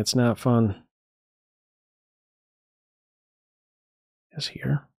hanging. It's not fun. Guess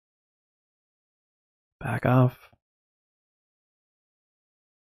here. Back off.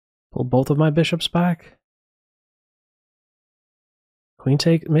 Pull both of my bishops back. Queen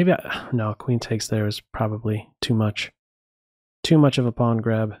take. Maybe no. Queen takes there is probably too much. Too much of a pawn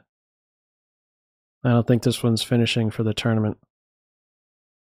grab. I don't think this one's finishing for the tournament.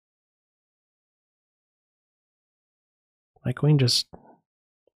 My queen just.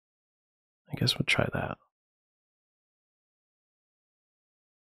 I guess we'll try that.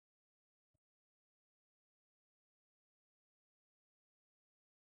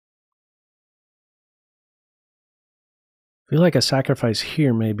 I feel like a sacrifice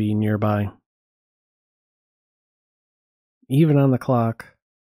here may be nearby. Even on the clock.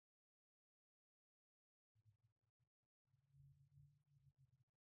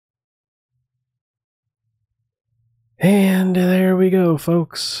 And there we go,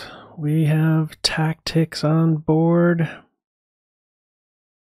 folks. We have tactics on board.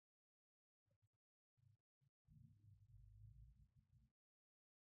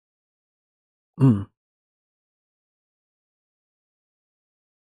 I'm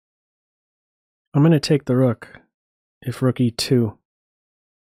going to take the rook if rook e2.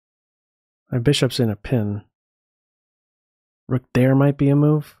 My bishop's in a pin. Rook there might be a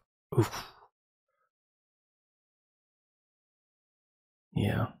move. Oof.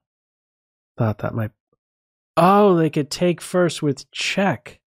 Yeah. Thought that might. Oh, they could take first with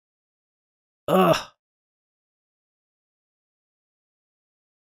check. Ugh.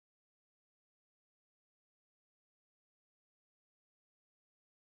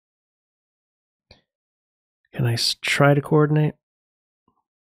 Can I try to coordinate?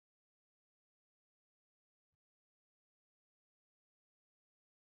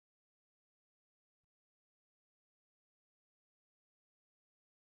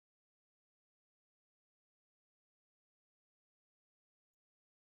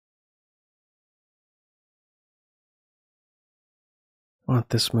 I want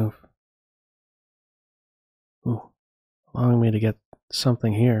this move. Ooh, allowing me to get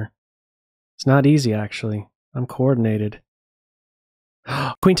something here. It's not easy, actually. I'm coordinated.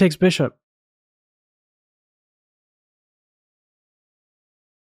 Queen takes bishop.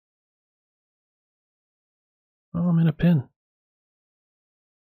 Oh, I'm in a pin.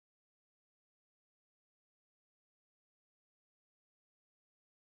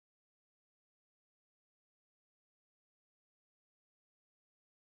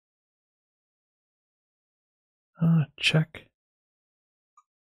 Check.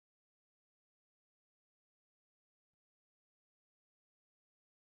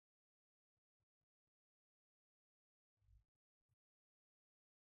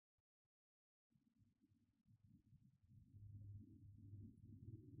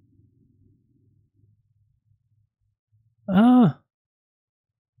 Ah.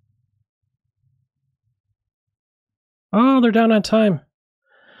 Oh, they're down on time.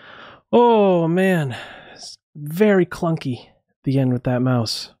 Oh, man. It's very clunky at the end with that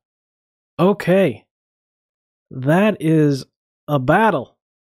mouse. Okay. That is a battle.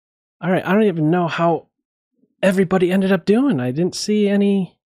 All right, I don't even know how everybody ended up doing. I didn't see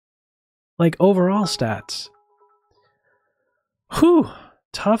any, like, overall stats. Whew.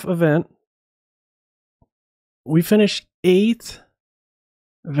 Tough event. We finished 8th.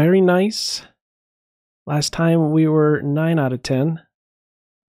 Very nice. Last time we were 9 out of 10.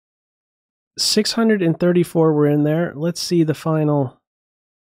 634 were in there. Let's see the final.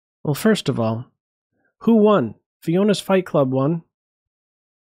 Well, first of all, who won? Fiona's Fight Club won.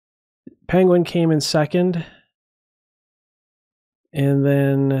 Penguin came in second. And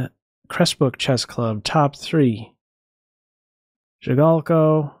then Crestbook Chess Club, top 3.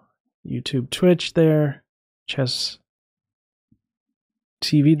 Jagalko, YouTube, Twitch there. Chess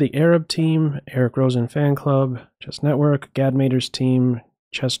TV, the Arab team. Eric Rosen Fan Club. Chess Network, Gadmater's team.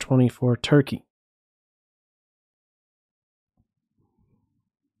 Chess24, Turkey.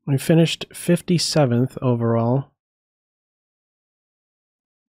 We finished 57th overall.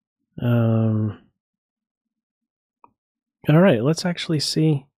 All right, let's actually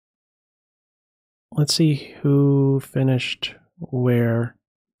see. Let's see who finished where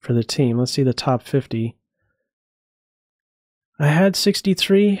for the team. Let's see the top 50. I had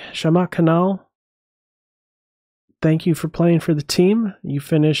 63. Shamak Kanal, thank you for playing for the team. You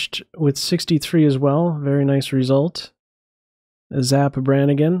finished with 63 as well. Very nice result. Zap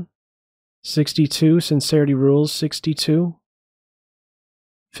Brannigan, 62. Sincerity Rules, 62.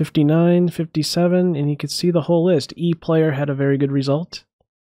 59, 57, and you could see the whole list. E-Player had a very good result.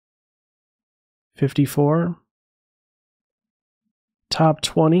 54. Top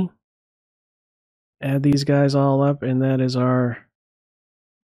 20. Add these guys all up, and that is our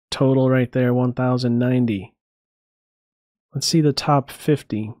total right there, 1,090. Let's see the top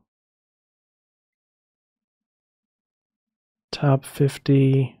 50. Top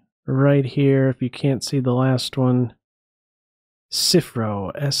 50 right here. If you can't see the last one,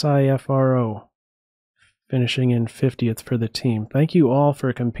 Sifro, S-I-F-R-O, finishing in 50th for the team. Thank you all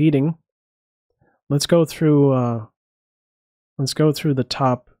for competing. Let's go through the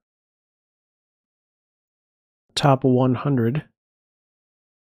top 100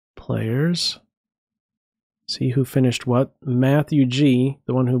 players. See who finished what. Matthew G,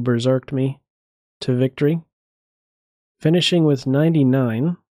 the one who berserked me to victory, finishing with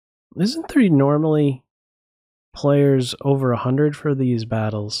 99. Isn't there normally players over 100 for these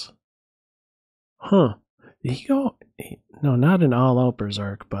battles? Huh. Did he go? No, not an all-out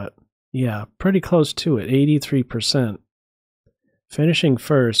berserk, but yeah, pretty close to it, 83%. Finishing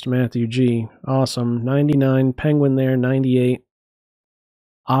first, Matthew G. Awesome. 99. Penguin there, 98.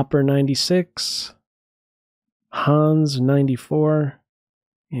 Opera, 96. Hans, 94.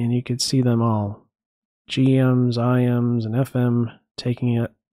 And you could see them all. GMs, IMs, and FM taking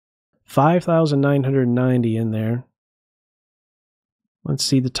it. 5,990 in there. Let's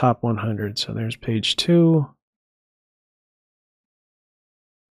see the top 100. So there's page 2.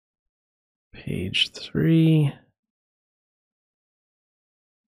 Page 3.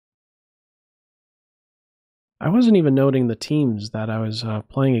 I wasn't even noting the teams that I was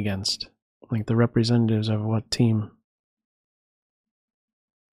playing against, like the representatives of what team.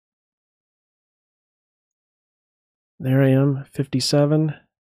 There I am, 57,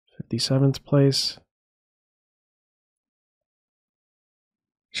 57th place.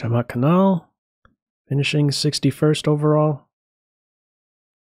 Shamat Kanal, finishing 61st overall.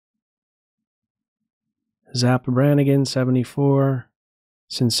 Zap Brannigan, 74.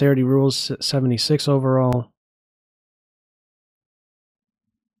 Sincerity Rules, 76 overall.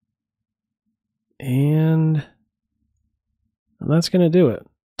 And that's going to do it.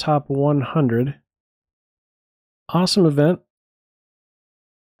 Top 100. Awesome event.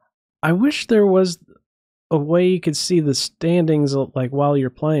 I wish there was a way you could see the standings like while you're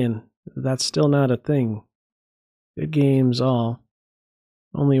playing. That's still not a thing. Good games all.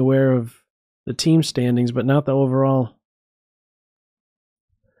 Only aware of the team standings, but not the overall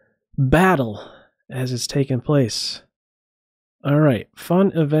battle as it's taking place. All right,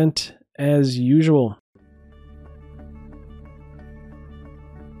 fun event as usual.